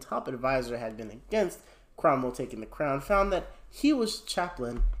chaplain and top advisor, had been against Cromwell taking the crown, found that he was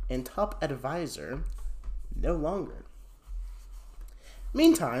chaplain and top advisor no longer.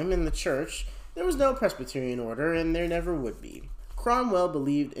 Meantime, in the church, there was no Presbyterian order, and there never would be. Cromwell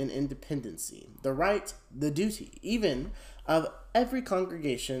believed in independency, the right, the duty, even of every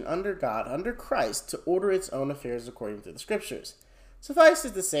congregation under God, under Christ, to order its own affairs according to the Scriptures. Suffice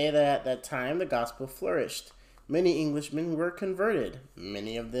it to say that at that time the gospel flourished. Many Englishmen were converted.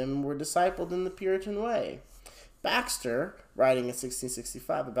 Many of them were discipled in the Puritan way. Baxter, writing in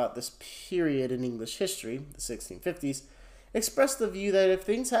 1665 about this period in English history, the 1650s, expressed the view that if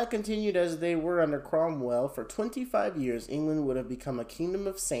things had continued as they were under Cromwell for 25 years, England would have become a kingdom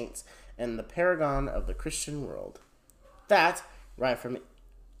of saints and the paragon of the Christian world. That, right from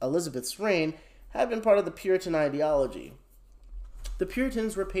Elizabeth's reign, had been part of the Puritan ideology. The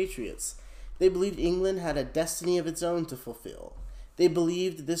Puritans were patriots. They believed England had a destiny of its own to fulfill. They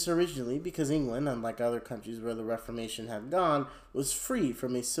believed this originally because England, unlike other countries where the Reformation had gone, was free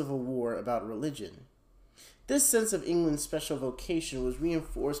from a civil war about religion. This sense of England's special vocation was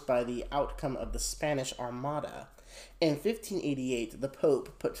reinforced by the outcome of the Spanish Armada. In 1588, the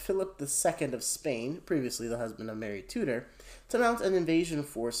Pope put Philip II of Spain, previously the husband of Mary Tudor, to mount an invasion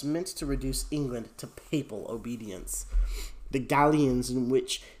force meant to reduce England to papal obedience. The galleons in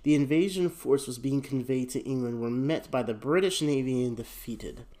which the invasion force was being conveyed to England were met by the British Navy and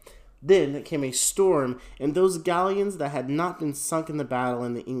defeated. Then came a storm, and those galleons that had not been sunk in the battle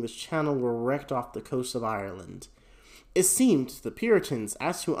in the English Channel were wrecked off the coast of Ireland. It seemed to the Puritans,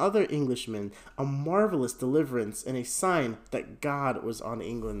 as to other Englishmen, a marvelous deliverance and a sign that God was on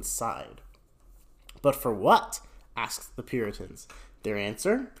England's side. But for what? Asked the Puritans. Their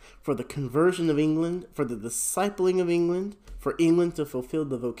answer? For the conversion of England, for the discipling of England, for England to fulfill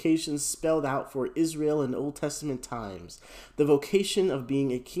the vocations spelled out for Israel in Old Testament times, the vocation of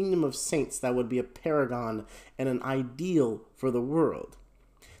being a kingdom of saints that would be a paragon and an ideal for the world.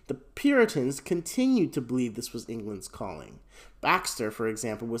 The Puritans continued to believe this was England's calling. Baxter, for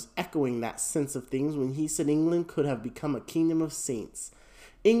example, was echoing that sense of things when he said England could have become a kingdom of saints.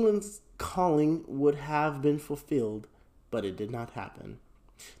 England's calling would have been fulfilled, but it did not happen.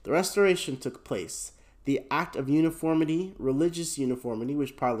 The Restoration took place. The Act of Uniformity, religious uniformity,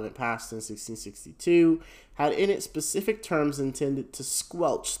 which Parliament passed in 1662, had in it specific terms intended to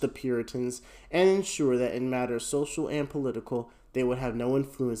squelch the Puritans and ensure that in matters social and political, they would have no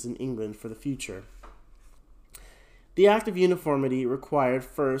influence in England for the future. The Act of Uniformity required,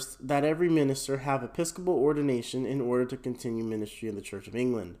 first, that every minister have episcopal ordination in order to continue ministry in the Church of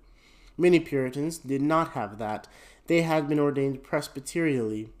England. Many Puritans did not have that. They had been ordained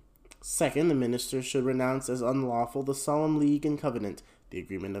presbyterially. Second, the ministers should renounce as unlawful the Solemn League and Covenant, the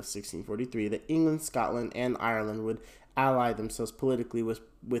agreement of 1643, that England, Scotland, and Ireland would ally themselves politically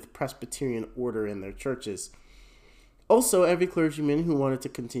with Presbyterian order in their churches. Also, every clergyman who wanted to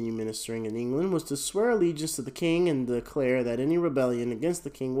continue ministering in England was to swear allegiance to the king and declare that any rebellion against the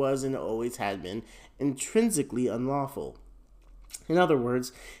king was, and always had been, intrinsically unlawful. In other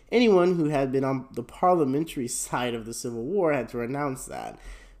words, anyone who had been on the parliamentary side of the Civil War had to renounce that.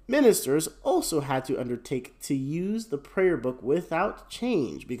 Ministers also had to undertake to use the prayer book without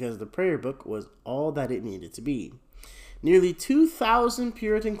change, because the prayer book was all that it needed to be. Nearly 2,000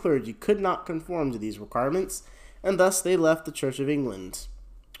 Puritan clergy could not conform to these requirements, and thus they left the Church of England.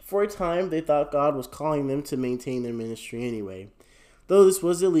 For a time, they thought God was calling them to maintain their ministry anyway. Though this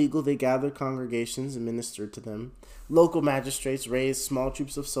was illegal, they gathered congregations and ministered to them. Local magistrates raised small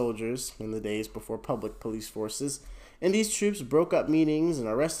troops of soldiers in the days before public police forces, and these troops broke up meetings and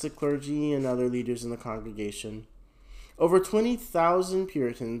arrested clergy and other leaders in the congregation. Over 20,000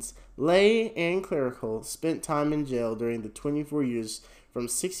 Puritans, lay and clerical, spent time in jail during the 24 years from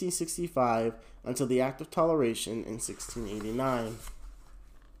 1665 until the Act of Toleration in 1689.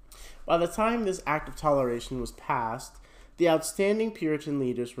 By the time this Act of Toleration was passed, the outstanding Puritan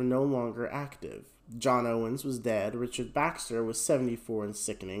leaders were no longer active. John Owens was dead, Richard Baxter was 74 and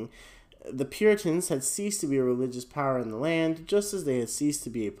sickening. The Puritans had ceased to be a religious power in the land, just as they had ceased to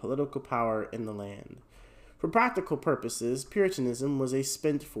be a political power in the land. For practical purposes, Puritanism was a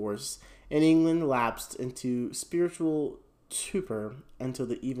spent force, and England lapsed into spiritual torpor until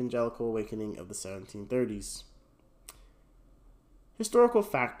the evangelical awakening of the 1730s. Historical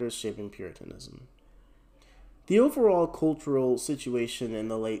factors shaping Puritanism. The overall cultural situation in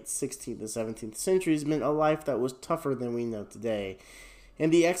the late 16th and 17th centuries meant a life that was tougher than we know today,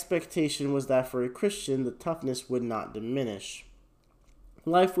 and the expectation was that for a Christian, the toughness would not diminish.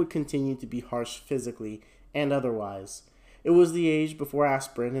 Life would continue to be harsh physically and otherwise. It was the age before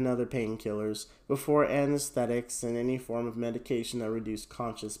aspirin and other painkillers, before anesthetics and any form of medication that reduced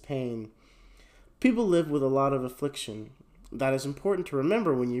conscious pain. People lived with a lot of affliction. That is important to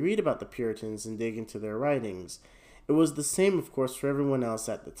remember when you read about the Puritans and dig into their writings. It was the same, of course, for everyone else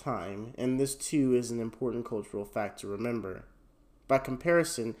at the time, and this too is an important cultural fact to remember. By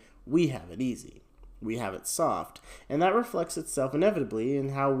comparison, we have it easy. We have it soft, and that reflects itself inevitably in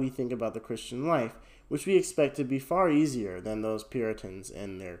how we think about the Christian life, which we expect to be far easier than those Puritans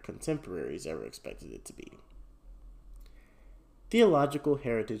and their contemporaries ever expected it to be. Theological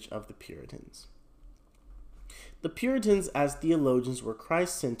heritage of the Puritans. The Puritans as theologians were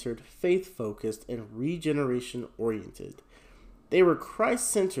Christ-centered, faith-focused, and regeneration-oriented. They were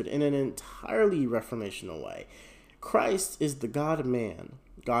Christ-centered in an entirely reformational way. Christ is the God-man,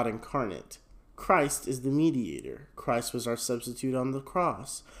 God incarnate. Christ is the mediator. Christ was our substitute on the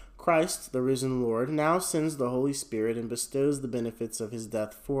cross. Christ, the risen Lord, now sends the Holy Spirit and bestows the benefits of his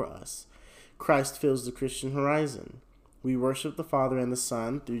death for us. Christ fills the Christian horizon. We worship the Father and the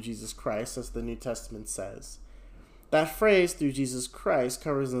Son through Jesus Christ, as the New Testament says. That phrase, through Jesus Christ,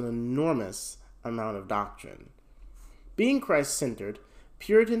 covers an enormous amount of doctrine. Being Christ-centered,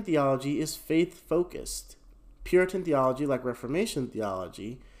 Puritan theology is faith-focused. Puritan theology, like Reformation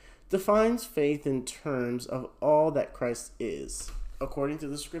theology, defines faith in terms of all that Christ is, according to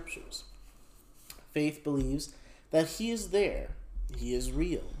the Scriptures. Faith believes that he is there, he is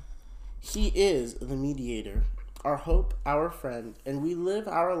real, he is the mediator, our hope, our friend, and we live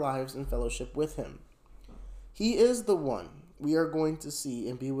our lives in fellowship with him. He is the one we are going to see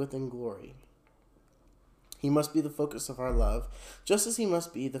and be with in glory. He must be the focus of our love, just as he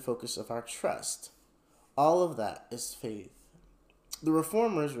must be the focus of our trust. All of that is faith. The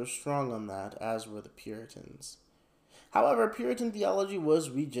Reformers were strong on that, as were the Puritans. However, Puritan theology was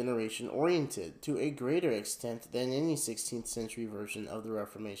regeneration-oriented to a greater extent than any 16th century version of the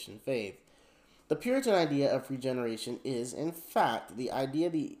Reformation faith. The Puritan idea of regeneration is, in fact, the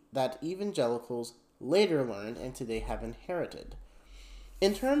idea that evangelicals later learned and today have inherited.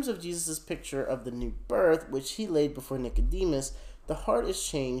 In terms of Jesus' picture of the new birth, which he laid before Nicodemus, the heart is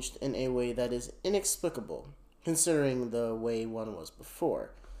changed in a way that is inexplicable, considering the way one was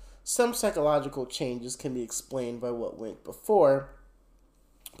before. Some psychological changes can be explained by what went before,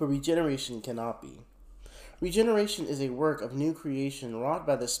 but regeneration cannot be. Regeneration is a work of new creation wrought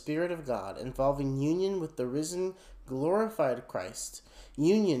by the Spirit of God, involving union with the risen, glorified Christ,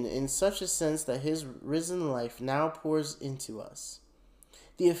 union in such a sense that his risen life now pours into us.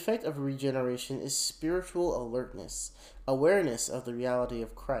 The effect of regeneration is spiritual alertness, awareness of the reality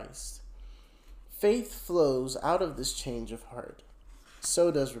of Christ. Faith flows out of this change of heart.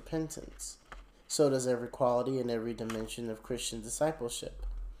 So does repentance. So does every quality and every dimension of Christian discipleship.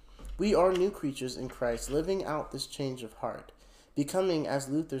 We are new creatures in Christ, living out this change of heart, becoming, as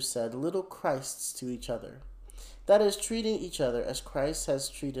Luther said, little Christs to each other. That is, treating each other as Christ has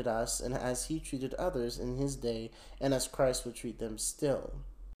treated us and as he treated others in his day and as Christ would treat them still.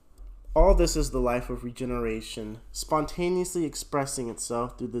 All this is the life of regeneration, spontaneously expressing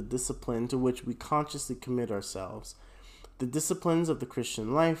itself through the discipline to which we consciously commit ourselves. The disciplines of the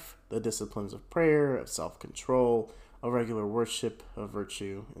Christian life, the disciplines of prayer, of self-control, of regular worship, of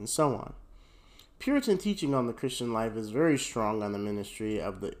virtue, and so on. Puritan teaching on the Christian life is very strong on the ministry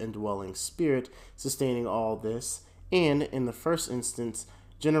of the indwelling Spirit, sustaining all this, and, in the first instance,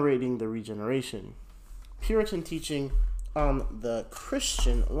 generating the regeneration. Puritan teaching on the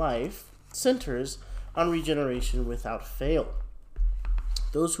Christian life centers on regeneration without fail.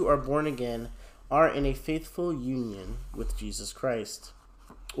 Those who are born again are in a faithful union with Jesus Christ.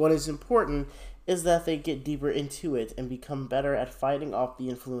 What is important is that they get deeper into it and become better at fighting off the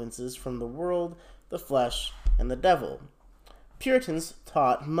influences from the world, the flesh, and the devil. Puritans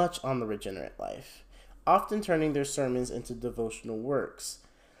taught much on the regenerate life, often turning their sermons into devotional works.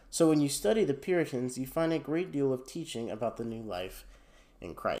 So when you study the Puritans, you find a great deal of teaching about the new life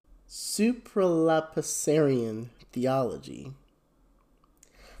in Christ. Supralapsarian theology.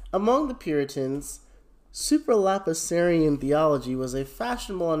 Among the Puritans, supralapsarian theology was a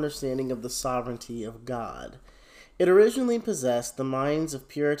fashionable understanding of the sovereignty of God. It originally possessed the minds of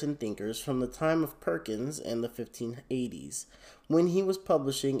Puritan thinkers from the time of Perkins in the 1580s, when he was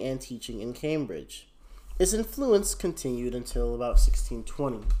publishing and teaching in Cambridge. Its influence continued until about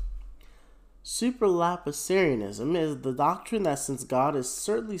 1620. Supralapsarianism is the doctrine that since God is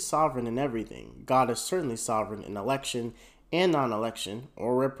certainly sovereign in everything, God is certainly sovereign in election and non-election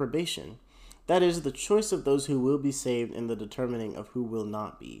or reprobation. That is, the choice of those who will be saved and the determining of who will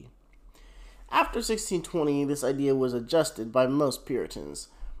not be. After 1620, this idea was adjusted by most Puritans.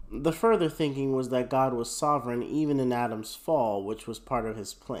 The further thinking was that God was sovereign even in Adam's fall, which was part of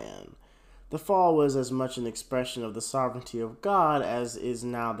his plan. The fall was as much an expression of the sovereignty of God as is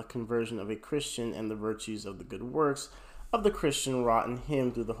now the conversion of a Christian and the virtues of the good works of the Christian wrought in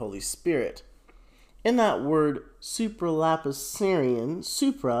him through the Holy Spirit. In that word supralapsarian,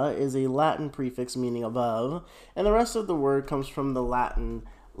 supra is a Latin prefix meaning above, and the rest of the word comes from the Latin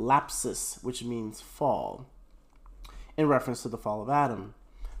lapsus, which means fall, in reference to the fall of Adam.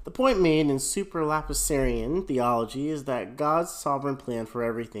 The point made in supralapsarian theology is that God's sovereign plan for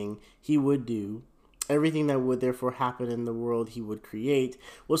everything he would do, everything that would therefore happen in the world he would create,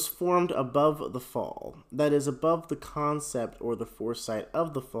 was formed above the fall, that is, above the concept or the foresight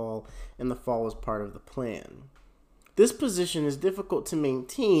of the fall, and the fall was part of the plan. This position is difficult to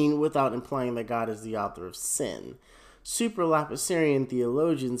maintain without implying that God is the author of sin. Supralapsarian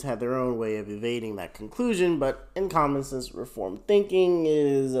theologians had their own way of evading that conclusion, but in common sense Reformed thinking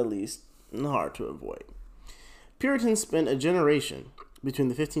is at least hard to avoid. Puritans spent a generation between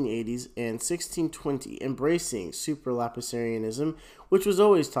the 1580s and 1620 embracing supralapsarianism, which was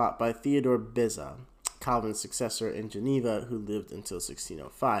always taught by Theodore Beza, Calvin's successor in Geneva, who lived until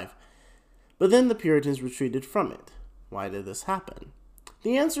 1605. But then the Puritans retreated from it. Why did this happen?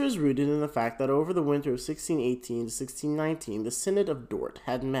 The answer is rooted in the fact that over the winter of 1618 to 1619, the Synod of Dort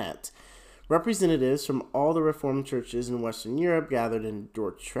had met. Representatives from all the Reformed churches in Western Europe gathered in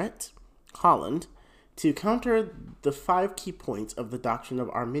Dordrecht, Holland, to counter the 5 key points of the doctrine of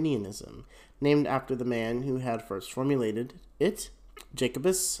Arminianism, named after the man who had first formulated it,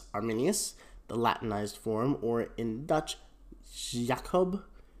 Jacobus Arminius, the Latinized form, or in Dutch, Jacob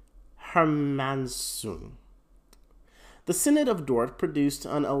Hermanszoon. The Synod of Dort produced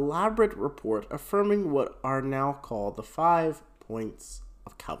an elaborate report affirming what are now called the 5 points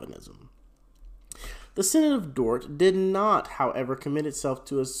of Calvinism. The Synod of Dort did not, however, commit itself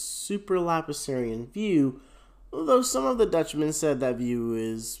to a supralapsarian view, though some of the Dutchmen said that view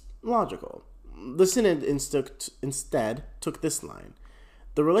is logical. The Synod instead took this line: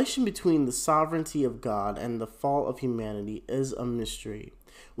 the relation between the sovereignty of God and the fall of humanity is a mystery,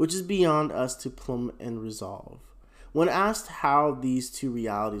 which is beyond us to plumb and resolve. When asked how these two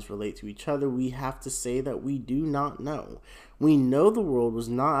realities relate to each other, we have to say that we do not know. We know the world was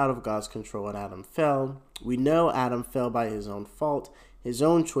not out of God's control when Adam fell. We know Adam fell by his own fault, his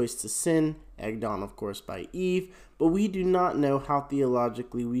own choice to sin, egged on, of course, by Eve, but we do not know how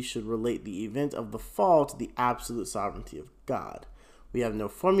theologically we should relate the event of the fall to the absolute sovereignty of God. We have no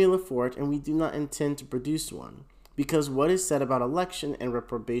formula for it, and we do not intend to produce one, because what is said about election and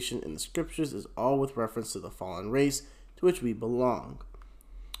reprobation in the Scriptures is all with reference to the fallen race to which we belong.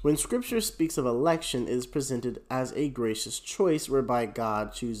 When Scripture speaks of election, it is presented as a gracious choice whereby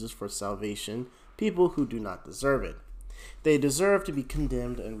God chooses for salvation people who do not deserve it. They deserve to be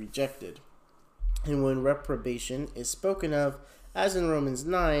condemned and rejected. And when reprobation is spoken of, as in Romans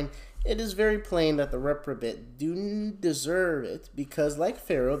 9, it is very plain that the reprobate do deserve it because, like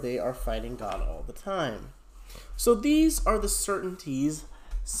Pharaoh, they are fighting God all the time. So these are the certainties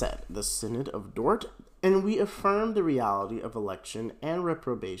said the Synod of Dort, and we affirm the reality of election and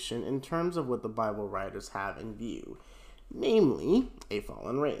reprobation in terms of what the Bible writers have in view, namely a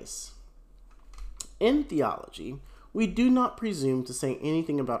fallen race. In theology, we do not presume to say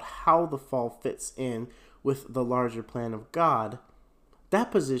anything about how the fall fits in with the larger plan of God.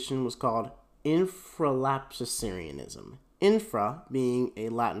 That position was called infralapsarianism, infra being a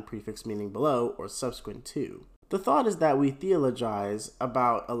Latin prefix meaning below or subsequent to. The thought is that we theologize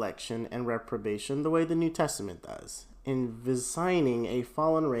about election and reprobation the way the New Testament does, envisioning a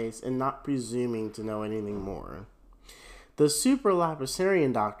fallen race and not presuming to know anything more. The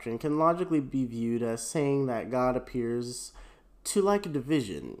supralapsarian doctrine can logically be viewed as saying that God appears to like a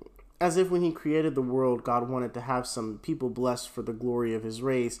division, as if when he created the world, God wanted to have some people blessed for the glory of his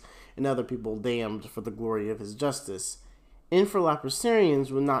race and other people damned for the glory of his justice.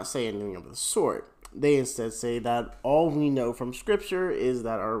 Infralapsarians would not say anything of the sort. They instead say that all we know from Scripture is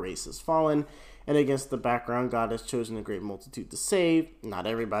that our race has fallen, and against the background, God has chosen a great multitude to save. Not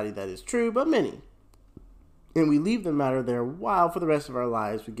everybody, that is true, but many. And we leave the matter there while for the rest of our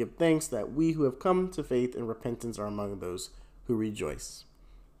lives we give thanks that we who have come to faith and repentance are among those who rejoice.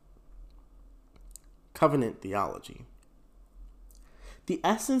 Covenant theology. The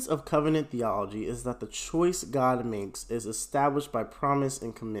essence of covenant theology is that the choice God makes is established by promise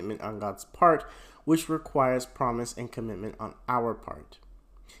and commitment on God's part, which requires promise and commitment on our part.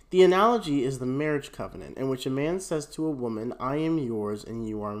 The analogy is the marriage covenant, in which a man says to a woman, "I am yours and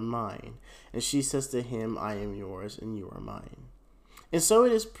you are mine," and she says to him, "I am yours and you are mine." And so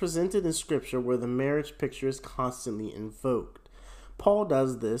it is presented in Scripture, where the marriage picture is constantly invoked. Paul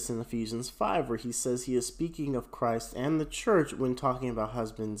does this in Ephesians 5, where he says he is speaking of Christ and the church when talking about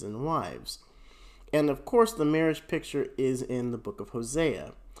husbands and wives. And of course, the marriage picture is in the book of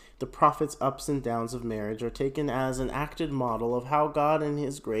Hosea. The prophet's ups and downs of marriage are taken as an acted model of how God in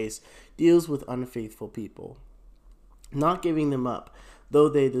his grace deals with unfaithful people, not giving them up, though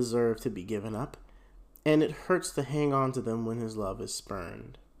they deserve to be given up, and it hurts to hang on to them when his love is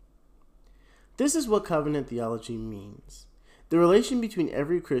spurned. This is what covenant theology means. The relation between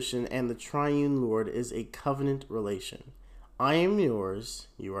every Christian and the triune Lord is a covenant relation. I am yours,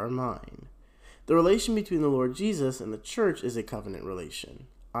 you are mine. The relation between the Lord Jesus and the church is a covenant relation.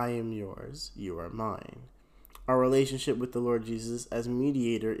 I am yours, you are mine. Our relationship with the Lord Jesus as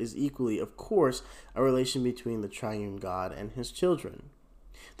mediator is equally, of course, a relation between the triune God and his children.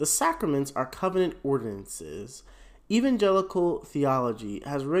 The sacraments are covenant ordinances. Evangelical theology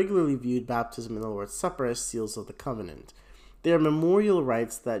has regularly viewed baptism and the Lord's Supper as seals of the covenant. They are memorial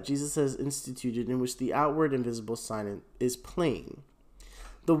rites that Jesus has instituted in which the outward and visible sign is plain.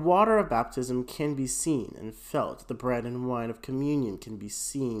 The water of baptism can be seen and felt. The bread and wine of communion can be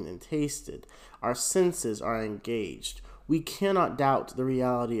seen and tasted. Our senses are engaged. We cannot doubt the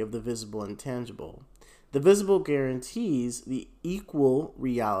reality of the visible and tangible. The visible guarantees the equal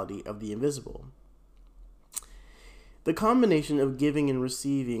reality of the invisible. The combination of giving and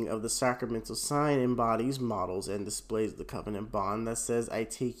receiving of the sacramental sign embodies, models, and displays the covenant bond that says, I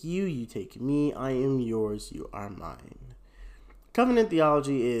take you, you take me, I am yours, you are mine. Covenant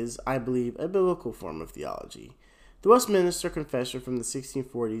theology is, I believe, a biblical form of theology. The Westminster Confession from the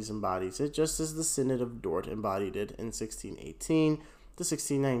 1640s embodies it, just as the Synod of Dort embodied it in 1618 to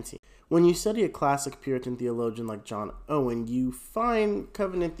 1619. When you study a classic Puritan theologian like John Owen, you find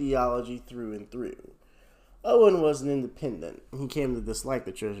covenant theology through and through. Owen was an independent. He came to dislike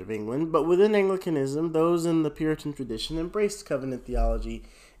the Church of England, but within Anglicanism, those in the Puritan tradition embraced covenant theology,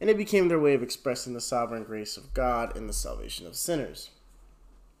 and it became their way of expressing the sovereign grace of God and the salvation of sinners.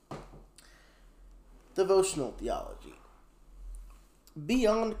 Devotional theology.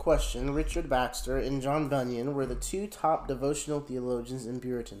 Beyond question, Richard Baxter and John Bunyan were the two top devotional theologians in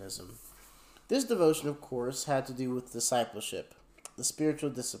Puritanism. This devotion, of course, had to do with discipleship, the spiritual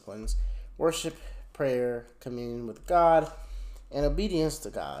disciplines, worship, prayer, communion with God, and obedience to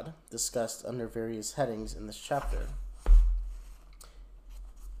God, discussed under various headings in this chapter.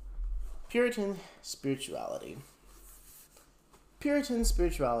 Puritan spirituality. Puritan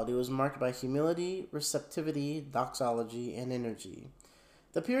spirituality was marked by humility, receptivity, doxology, and energy.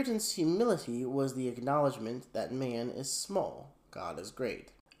 The Puritans' humility was the acknowledgement that man is small, God is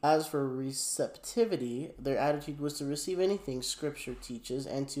great. As for receptivity, their attitude was to receive anything Scripture teaches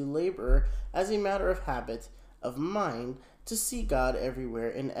and to labor as a matter of habit of mind to see God everywhere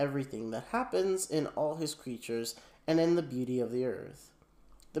in everything that happens in all his creatures and in the beauty of the earth.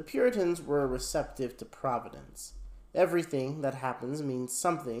 The Puritans were receptive to providence. Everything that happens means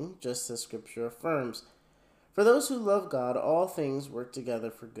something, just as Scripture affirms. For those who love God, all things work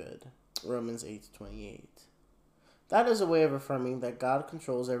together for good. Romans 8:28. That is a way of affirming that God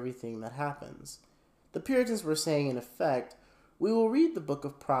controls everything that happens. The Puritans were saying, in effect, we will read the book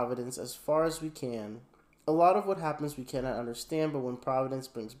of Providence as far as we can. A lot of what happens we cannot understand, but when Providence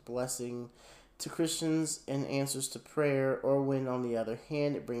brings blessing to Christians and answers to prayer, or when, on the other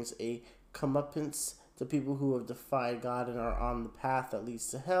hand, it brings a comeuppance to people who have defied God and are on the path that leads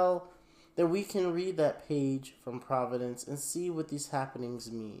to hell, then we can read that page from Providence and see what these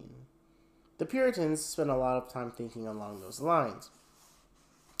happenings mean. The Puritans spent a lot of time thinking along those lines.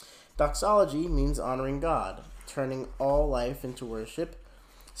 Doxology means honoring God, turning all life into worship,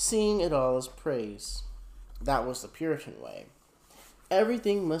 seeing it all as praise. That was the Puritan way.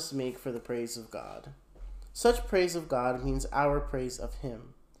 Everything must make for the praise of God. Such praise of God means our praise of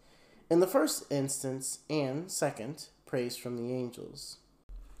him. In the first instance, and second, praise from the angels.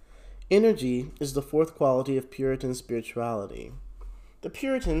 Energy is the fourth quality of Puritan spirituality. The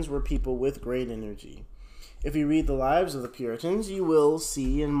Puritans were people with great energy. If you read the lives of the Puritans, you will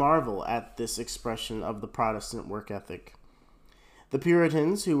see and marvel at this expression of the Protestant work ethic. The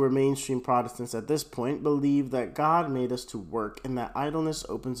Puritans, who were mainstream Protestants at this point, believed that God made us to work and that idleness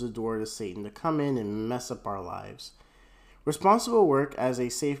opens the door to Satan to come in and mess up our lives. Responsible work as a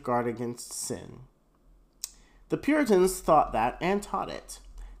safeguard against sin. The Puritans thought that and taught it.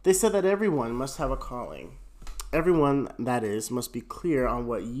 They said that everyone must have a calling. Everyone, that is, must be clear on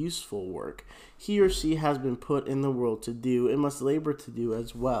what useful work he or she has been put in the world to do and must labor to do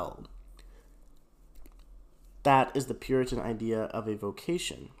as well. That is the Puritan idea of a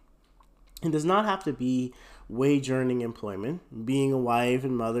vocation. It does not have to be wage-earning employment. Being a wife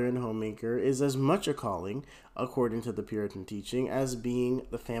and mother and homemaker is as much a calling, according to the Puritan teaching, as being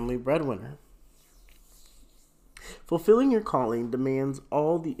the family breadwinner. Fulfilling your calling demands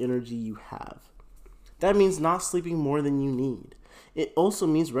all the energy you have. That means not sleeping more than you need. It also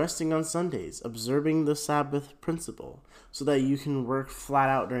means resting on Sundays, observing the Sabbath principle, so that you can work flat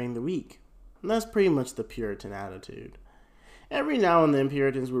out during the week. And that's pretty much the Puritan attitude. Every now and then,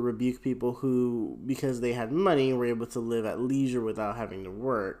 Puritans would rebuke people who, because they had money, were able to live at leisure without having to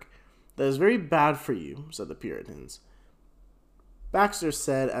work. That is very bad for you, said the Puritans. Baxter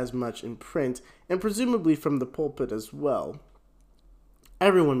said as much in print, and presumably from the pulpit as well.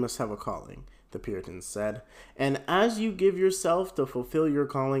 Everyone must have a calling, the Puritans said, and as you give yourself to fulfill your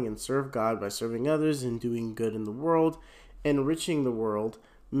calling and serve God by serving others and doing good in the world, enriching the world,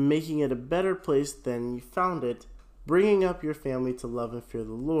 making it a better place than you found it, bringing up your family to love and fear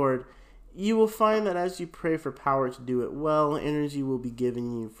the Lord, you will find that as you pray for power to do it well, energy will be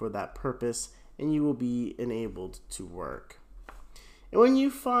given you for that purpose, and you will be enabled to work. And when you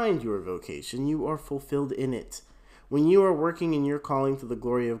find your vocation, you are fulfilled in it. When you are working in your calling to the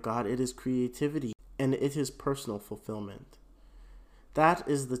glory of God, it is creativity, and it is personal fulfillment. That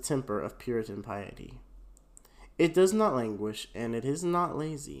is the temper of Puritan piety. It does not languish, and it is not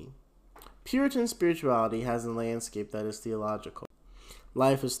lazy. Puritan spirituality has a landscape that is theological.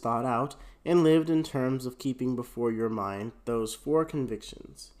 Life is thought out and lived in terms of keeping before your mind those four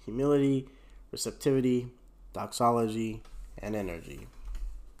convictions: humility, receptivity, doxology, and energy.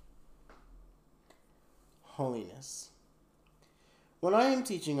 Holiness. When I am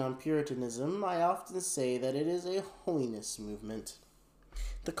teaching on Puritanism, I often say that it is a holiness movement.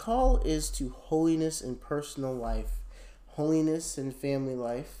 The call is to holiness in personal life, holiness in family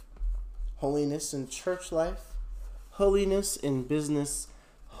life, holiness in church life, holiness in business,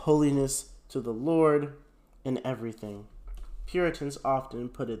 holiness to the Lord in everything. Puritans often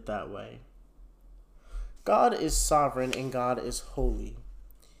put it that way. God is sovereign and God is holy.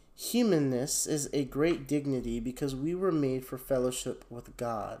 Humanness is a great dignity because we were made for fellowship with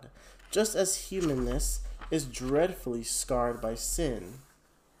God, just as humanness is dreadfully scarred by sin.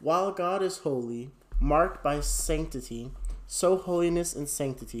 While God is holy, marked by sanctity, so holiness and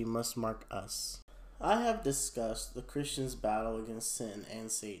sanctity must mark us. I have discussed the Christian's battle against sin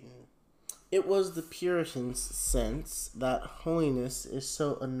and Satan. It was the Puritans' sense that holiness is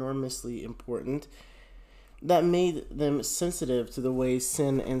so enormously important that made them sensitive to the way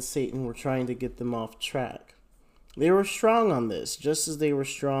sin and Satan were trying to get them off track. They were strong on this, just as they were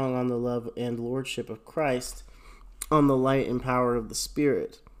strong on the love and lordship of Christ, on the light and power of the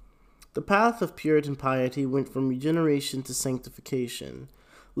Spirit. The path of Puritan piety went from regeneration to sanctification,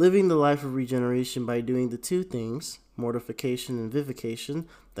 living the life of regeneration by doing the two things, mortification and vivification,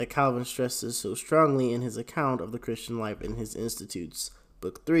 that Calvin stresses so strongly in his account of the Christian life in his Institutes,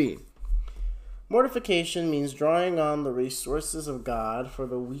 Book 3. Mortification means drawing on the resources of God for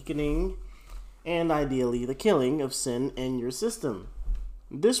the weakening and ideally the killing of sin in your system.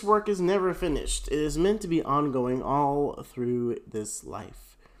 This work is never finished. It is meant to be ongoing all through this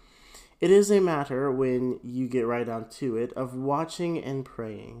life. It is a matter, when you get right down to it, of watching and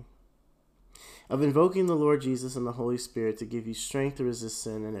praying, of invoking the Lord Jesus and the Holy Spirit to give you strength to resist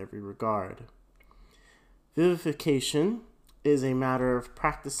sin in every regard. Vivification is a matter of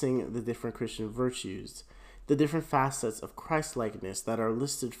practicing the different Christian virtues, the different facets of Christ-likeness that are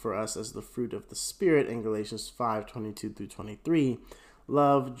listed for us as the fruit of the Spirit in Galatians 5:22-23,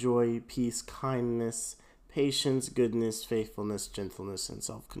 love, joy, peace, kindness, patience, goodness, faithfulness, gentleness, and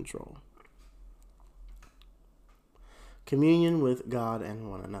self-control. Communion with God and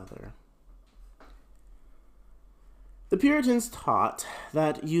one another. The Puritans taught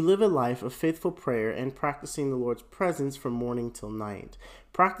that you live a life of faithful prayer and practicing the Lord's presence from morning till night,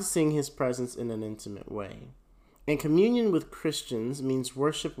 practicing his presence in an intimate way. And communion with Christians means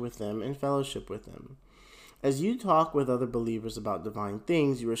worship with them and fellowship with them. As you talk with other believers about divine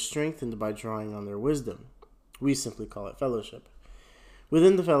things, you are strengthened by drawing on their wisdom. We simply call it fellowship.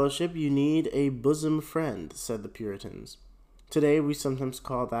 Within the fellowship, you need a bosom friend, said the Puritans. Today, we sometimes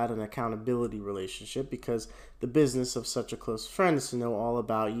call that an accountability relationship because the business of such a close friend is to know all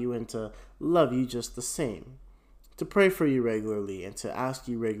about you and to love you just the same, to pray for you regularly and to ask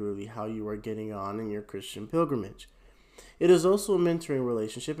you regularly how you are getting on in your Christian pilgrimage. It is also a mentoring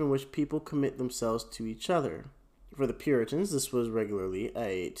relationship in which people commit themselves to each other. For the Puritans, this was regularly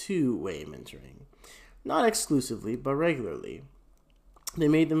a two-way mentoring. Not exclusively, but regularly. They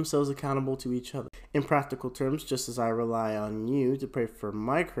made themselves accountable to each other. In practical terms, just as I rely on you to pray for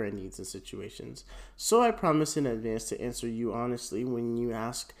my current needs and situations, so I promise in advance to answer you honestly when you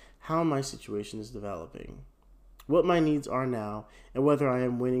ask how my situation is developing, what my needs are now, and whether I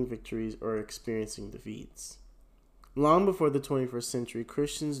am winning victories or experiencing defeats. Long before the 21st century,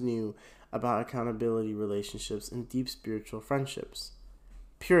 Christians knew about accountability relationships and deep spiritual friendships.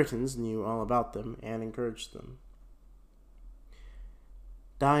 Puritans knew all about them and encouraged them.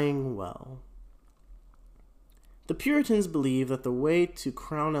 Dying well. The Puritans believed that the way to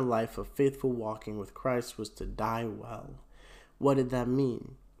crown a life of faithful walking with Christ was to die well. What did that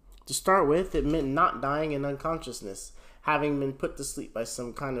mean? To start with, it meant not dying in unconsciousness, having been put to sleep by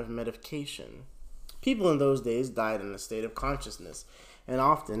some kind of medication. People in those days died in a state of consciousness, and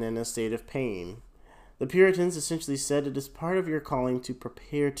often in a state of pain. The Puritans essentially said it is part of your calling to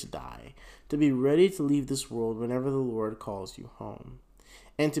prepare to die, to be ready to leave this world whenever the Lord calls you home,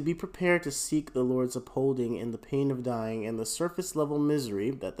 and to be prepared to seek the Lord's upholding in the pain of dying and the surface-level misery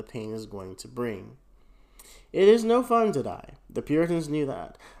that the pain is going to bring. It is no fun to die. The Puritans knew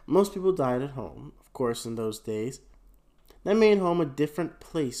that. Most people died at home, of course, in those days. That made home a different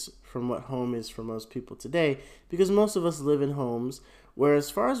place from what home is for most people today, because most of us live in homes where,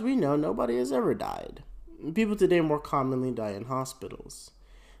 as far as we know, nobody has ever died. People today more commonly die in hospitals.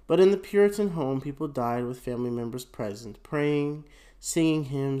 But in the Puritan home, people died with family members present, praying, singing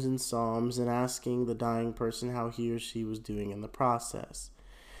hymns and psalms, and asking the dying person how he or she was doing in the process.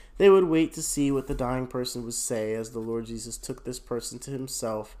 They would wait to see what the dying person would say as the Lord Jesus took this person to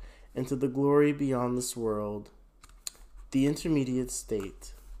himself and to the glory beyond this world, the intermediate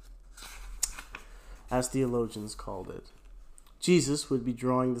state, as theologians called it. Jesus would be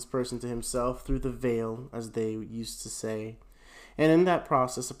drawing this person to himself through the veil, as they used to say. And in that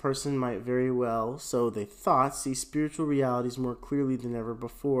process, a person might very well, so they thought, see spiritual realities more clearly than ever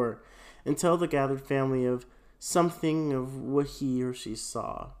before, and tell the gathered family of something of what he or she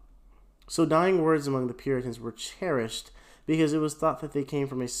saw. So dying words among the Puritans were cherished because it was thought that they came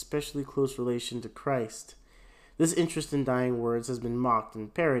from a specially close relation to Christ. This interest in dying words has been mocked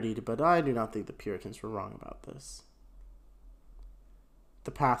and parodied, but I do not think the Puritans were wrong about this.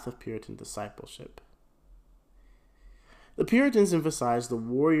 The path of Puritan discipleship. The Puritans emphasized the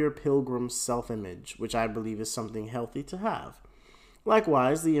warrior pilgrim self-image, which I believe is something healthy to have.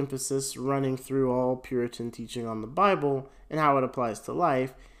 Likewise, the emphasis running through all Puritan teaching on the Bible and how it applies to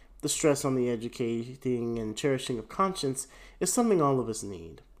life, the stress on the educating and cherishing of conscience, is something all of us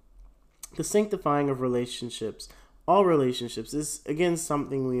need. The sanctifying of relationships, all relationships, is again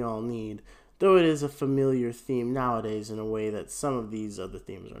something we all need, though it is a familiar theme nowadays in a way that some of these other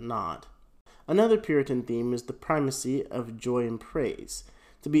themes are not. Another Puritan theme is the primacy of joy and praise,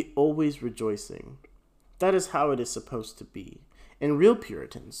 to be always rejoicing. That is how it is supposed to be. And real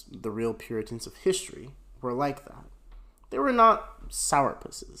Puritans, the real Puritans of history, were like that. They were not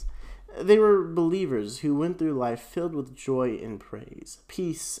sourpusses. They were believers who went through life filled with joy and praise,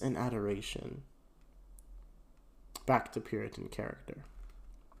 peace and adoration. Back to Puritan character.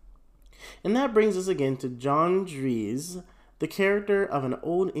 And that brings us again to John Dries, the character of an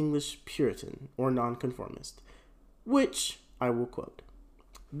Old English Puritan, or nonconformist, which I will quote.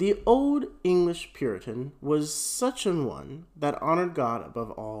 The Old English Puritan was such an one that honored God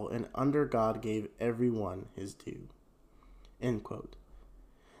above all, and under God gave every one his due. End quote.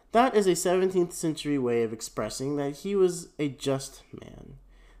 That is a 17th century way of expressing that he was a just man.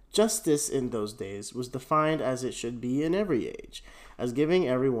 Justice in those days was defined as it should be in every age, as giving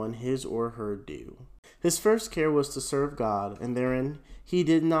everyone his or her due. His first care was to serve God, and therein he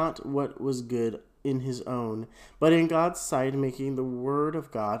did not what was good in his own, but in God's sight making the word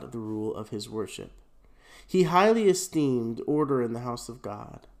of God the rule of his worship. He highly esteemed order in the house of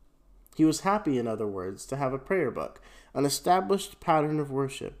God. He was happy, in other words, to have a prayer book, an established pattern of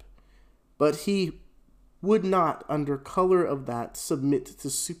worship, but he would not, under color of that, submit to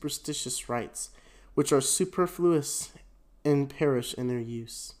superstitious rites, which are superfluous and perish in their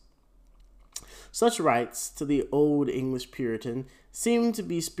use. Such rites, to the Old English Puritan, seemed to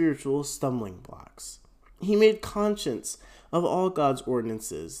be spiritual stumbling blocks. He made conscience of all God's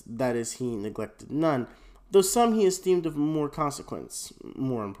ordinances, that is, he neglected none, though some he esteemed of more consequence,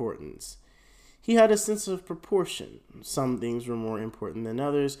 more importance. He had a sense of proportion. Some things were more important than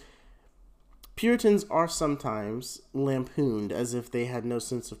others. Puritans are sometimes lampooned as if they had no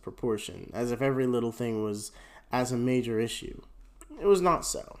sense of proportion, as if every little thing was as a major issue. It was not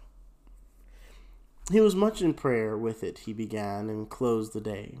so. He was much in prayer with it, he began, and closed the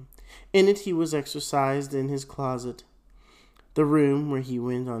day. In it he was exercised in his closet, the room where he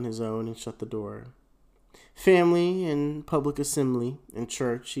went on his own and shut the door. Family and public assembly and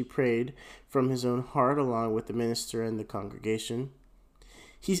church he prayed from his own heart along with the minister and the congregation.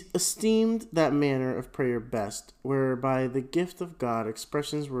 He esteemed that manner of prayer best, where by the gift of God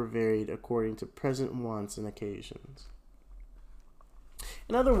expressions were varied according to present wants and occasions.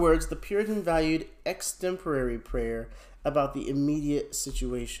 In other words, the Puritan valued extemporary prayer about the immediate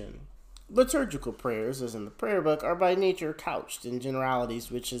situation. Liturgical prayers, as in the prayer book, are by nature couched in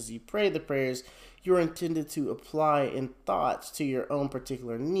generalities which, as you pray the prayers, you are intended to apply in thought to your own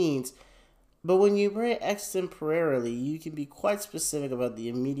particular needs. But when you pray extemporarily, you can be quite specific about the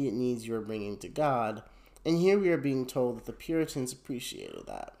immediate needs you are bringing to God. And here we are being told that the Puritans appreciated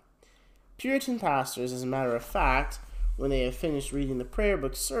that. Puritan pastors, as a matter of fact, when they had finished reading the prayer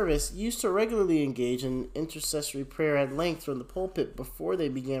book service, used to regularly engage in intercessory prayer at length from the pulpit before they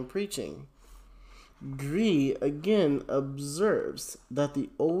began preaching. Dries again observes that the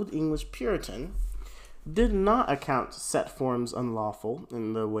Old English Puritan did not account set forms unlawful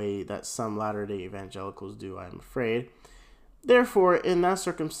in the way that some Latter-day evangelicals do, I am afraid. Therefore, in that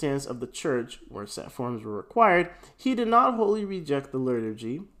circumstance of the church, where set forms were required, he did not wholly reject the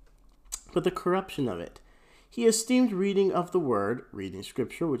liturgy, but the corruption of it. He esteemed reading of the word, reading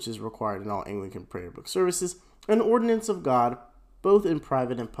scripture, which is required in all Anglican prayer book services, an ordinance of God, both in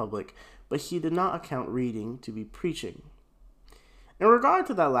private and public, but he did not account reading to be preaching. In regard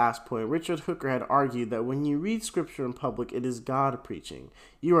to that last point, Richard Hooker had argued that when you read scripture in public, it is God preaching.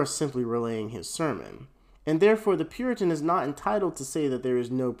 You are simply relaying his sermon. and therefore the Puritan is not entitled to say that there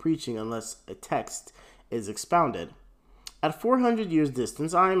is no preaching unless a text is expounded. At 400 years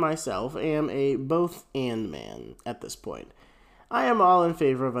distance, I myself am a both-and man at this point. I am all in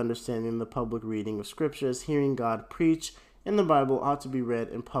favor of understanding the public reading of Scripture as hearing God preach, and the Bible ought to be read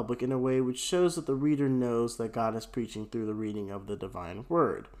in public in a way which shows that the reader knows that God is preaching through the reading of the divine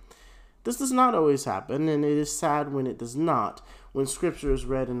word. This does not always happen, and it is sad when it does not, when Scripture is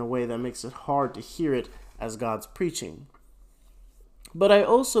read in a way that makes it hard to hear it as God's preaching. But I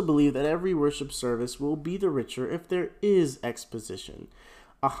also believe that every worship service will be the richer if there is exposition.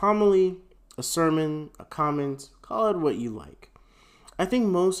 A homily, a sermon, a comment, call it what you like. I think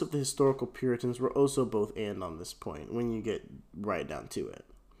most of the historical Puritans were also both and on this point when you get right down to it.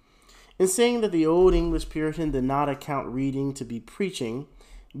 In saying that the old English Puritan did not account reading to be preaching,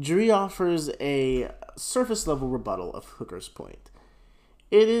 Drury offers a surface-level rebuttal of Hooker's point.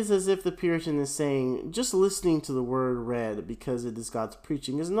 It is as if the Puritan is saying, just listening to the word read because it is God's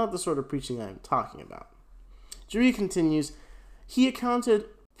preaching is not the sort of preaching I am talking about. Drury continues, he accounted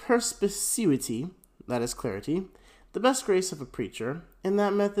perspicuity, that is clarity, the best grace of a preacher, and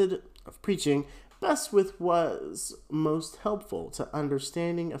that method of preaching best with was most helpful to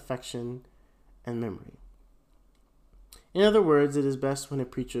understanding, affection, and memory. In other words, it is best when a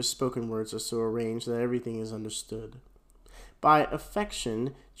preacher's spoken words are so arranged that everything is understood. By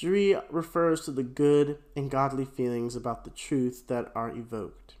affection, Drury refers to the good and godly feelings about the truth that are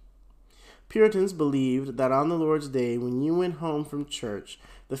evoked. Puritans believed that on the Lord's Day, when you went home from church,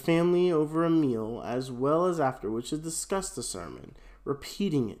 the family over a meal, as well as afterwards, should discuss the sermon.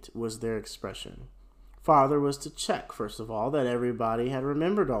 Repeating it was their expression. Father was to check, first of all, that everybody had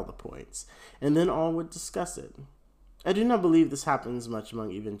remembered all the points, and then all would discuss it. I do not believe this happens much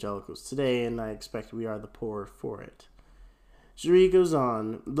among evangelicals today, and I expect we are the poorer for it. Drury goes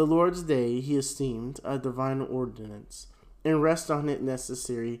on, the Lord's Day he esteemed a divine ordinance, and rest on it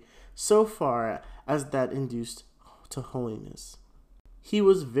necessary so far as that induced to holiness. He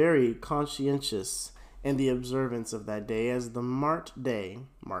was very conscientious in the observance of that day as the market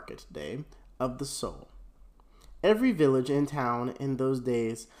day of the soul. Every village and town in those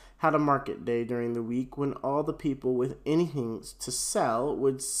days had a market day during the week when all the people with anything to sell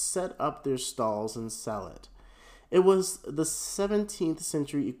would set up their stalls and sell it. It was the 17th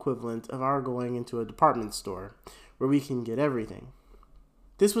century equivalent of our going into a department store where we can get everything.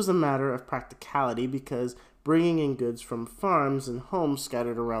 This was a matter of practicality because bringing in goods from farms and homes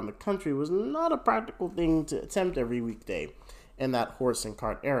scattered around the country was not a practical thing to attempt every weekday in that horse and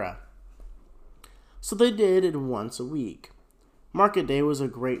cart era. So they did it once a week. Market day was a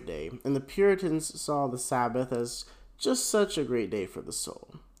great day, and the Puritans saw the Sabbath as just such a great day for the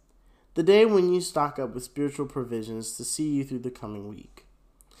soul. The day when you stock up with spiritual provisions to see you through the coming week.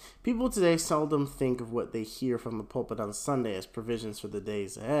 People today seldom think of what they hear from the pulpit on Sunday as provisions for the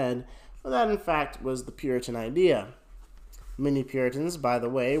days ahead, but that in fact was the Puritan idea. Many Puritans, by the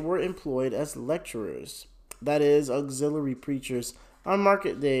way, were employed as lecturers, that is, auxiliary preachers, on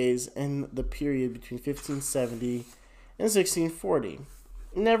market days in the period between 1570 and 1640.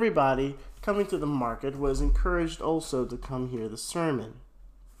 And everybody coming to the market was encouraged also to come hear the sermon.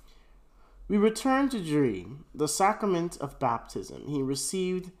 We return to Drury, the sacrament of baptism he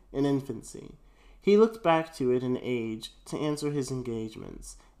received in infancy. He looked back to it in age to answer his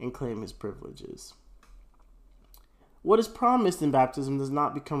engagements and claim his privileges. What is promised in baptism does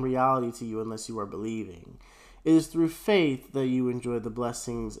not become reality to you unless you are believing. It is through faith that you enjoy the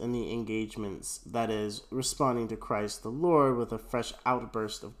blessings and the engagements, that is, responding to Christ the Lord with a fresh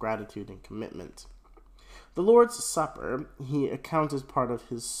outburst of gratitude and commitment. The Lord's Supper he accounted part of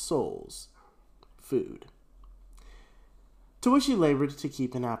his soul's food, to which he labored to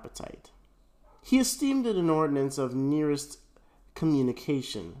keep an appetite. He esteemed it an ordinance of nearest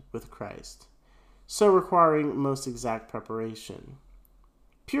communication with Christ, so requiring most exact preparation.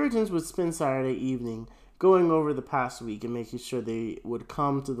 Puritans would spend Saturday evening going over the past week and making sure they would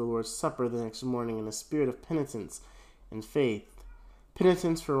come to the Lord's Supper the next morning in a spirit of penitence and faith.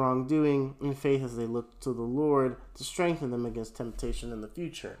 Penitence for wrongdoing and faith as they looked to the Lord to strengthen them against temptation in the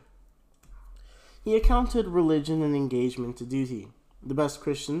future. He accounted religion and engagement to duty. The best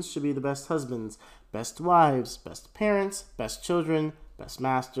Christians should be the best husbands, best wives, best parents, best children, best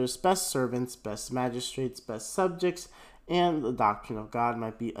masters, best servants, best magistrates, best subjects, and the doctrine of God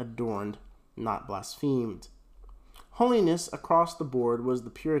might be adorned, not blasphemed. Holiness across the board was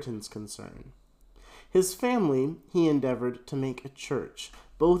the Puritan's concern. His family he endeavored to make a church,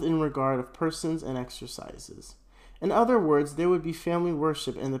 both in regard of persons and exercises. In other words, there would be family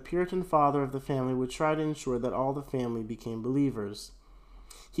worship, and the Puritan father of the family would try to ensure that all the family became believers.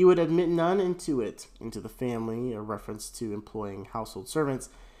 He would admit none into the family, a reference to employing household servants,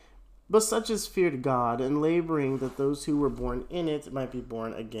 but such as feared God, and laboring that those who were born in it might be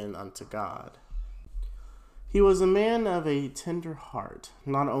born again unto God. He was a man of a tender heart,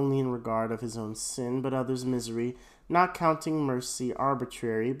 not only in regard of his own sin, but others' misery, not counting mercy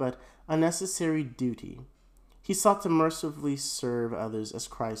arbitrary, but a necessary duty. He sought to mercifully serve others as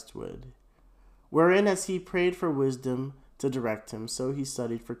Christ would. Wherein, as he prayed for wisdom to direct him, so he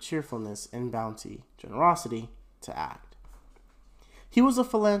studied for cheerfulness and bounty, generosity, to act. He was a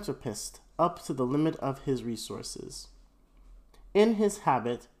philanthropist up to the limit of his resources. In his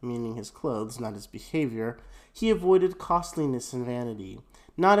habit, meaning his clothes, not his behavior, he avoided costliness and vanity,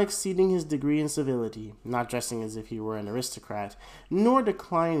 not exceeding his degree in civility, not dressing as if he were an aristocrat, nor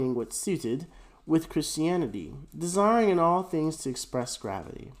declining what suited with Christianity, desiring in all things to express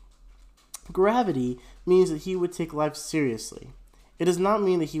gravity. Gravity means that he would take life seriously. It does not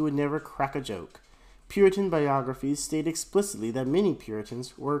mean that he would never crack a joke. Puritan biographies state explicitly that many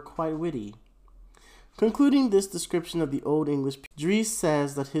Puritans were quite witty. Concluding this description of the Old English, Dries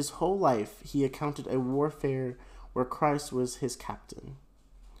says that his whole life he accounted a warfare where Christ was his captain.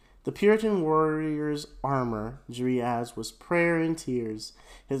 The Puritan warrior's armor, Dries adds, was prayer and tears.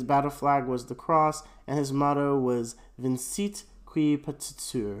 His battle flag was the cross, and his motto was Vincit qui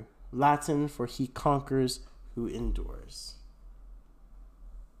patitur, Latin for he conquers who endures.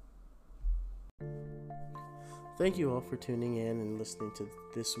 Thank you all for tuning in and listening to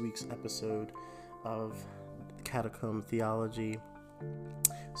this week's episode of Catacomb Theology.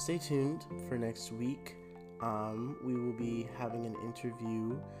 Stay tuned for next week. We will be having an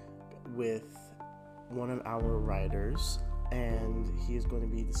interview with one of our writers, and he is going to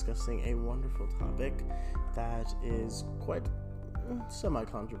be discussing a wonderful topic that is quite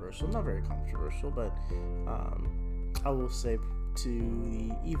semi-controversial, not very controversial, but I will say to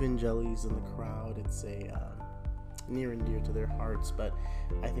the evangelis in the crowd, it's a near and dear to their hearts, but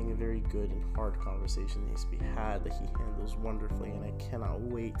I think a very good and hard conversation needs to be had that he handles wonderfully, and I cannot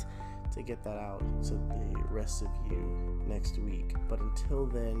wait to get that out to the rest of you next week. But until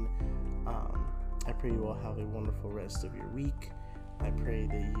then, I pray you all have a wonderful rest of your week. I pray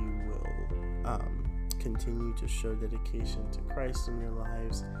that you will continue to show dedication to Christ in your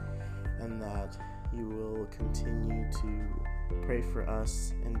lives, and that you will continue to pray for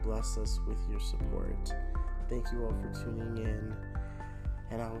us and bless us with your support. Thank you all for tuning in,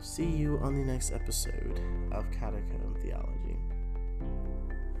 and I will see you on the next episode of Catacomb Theology.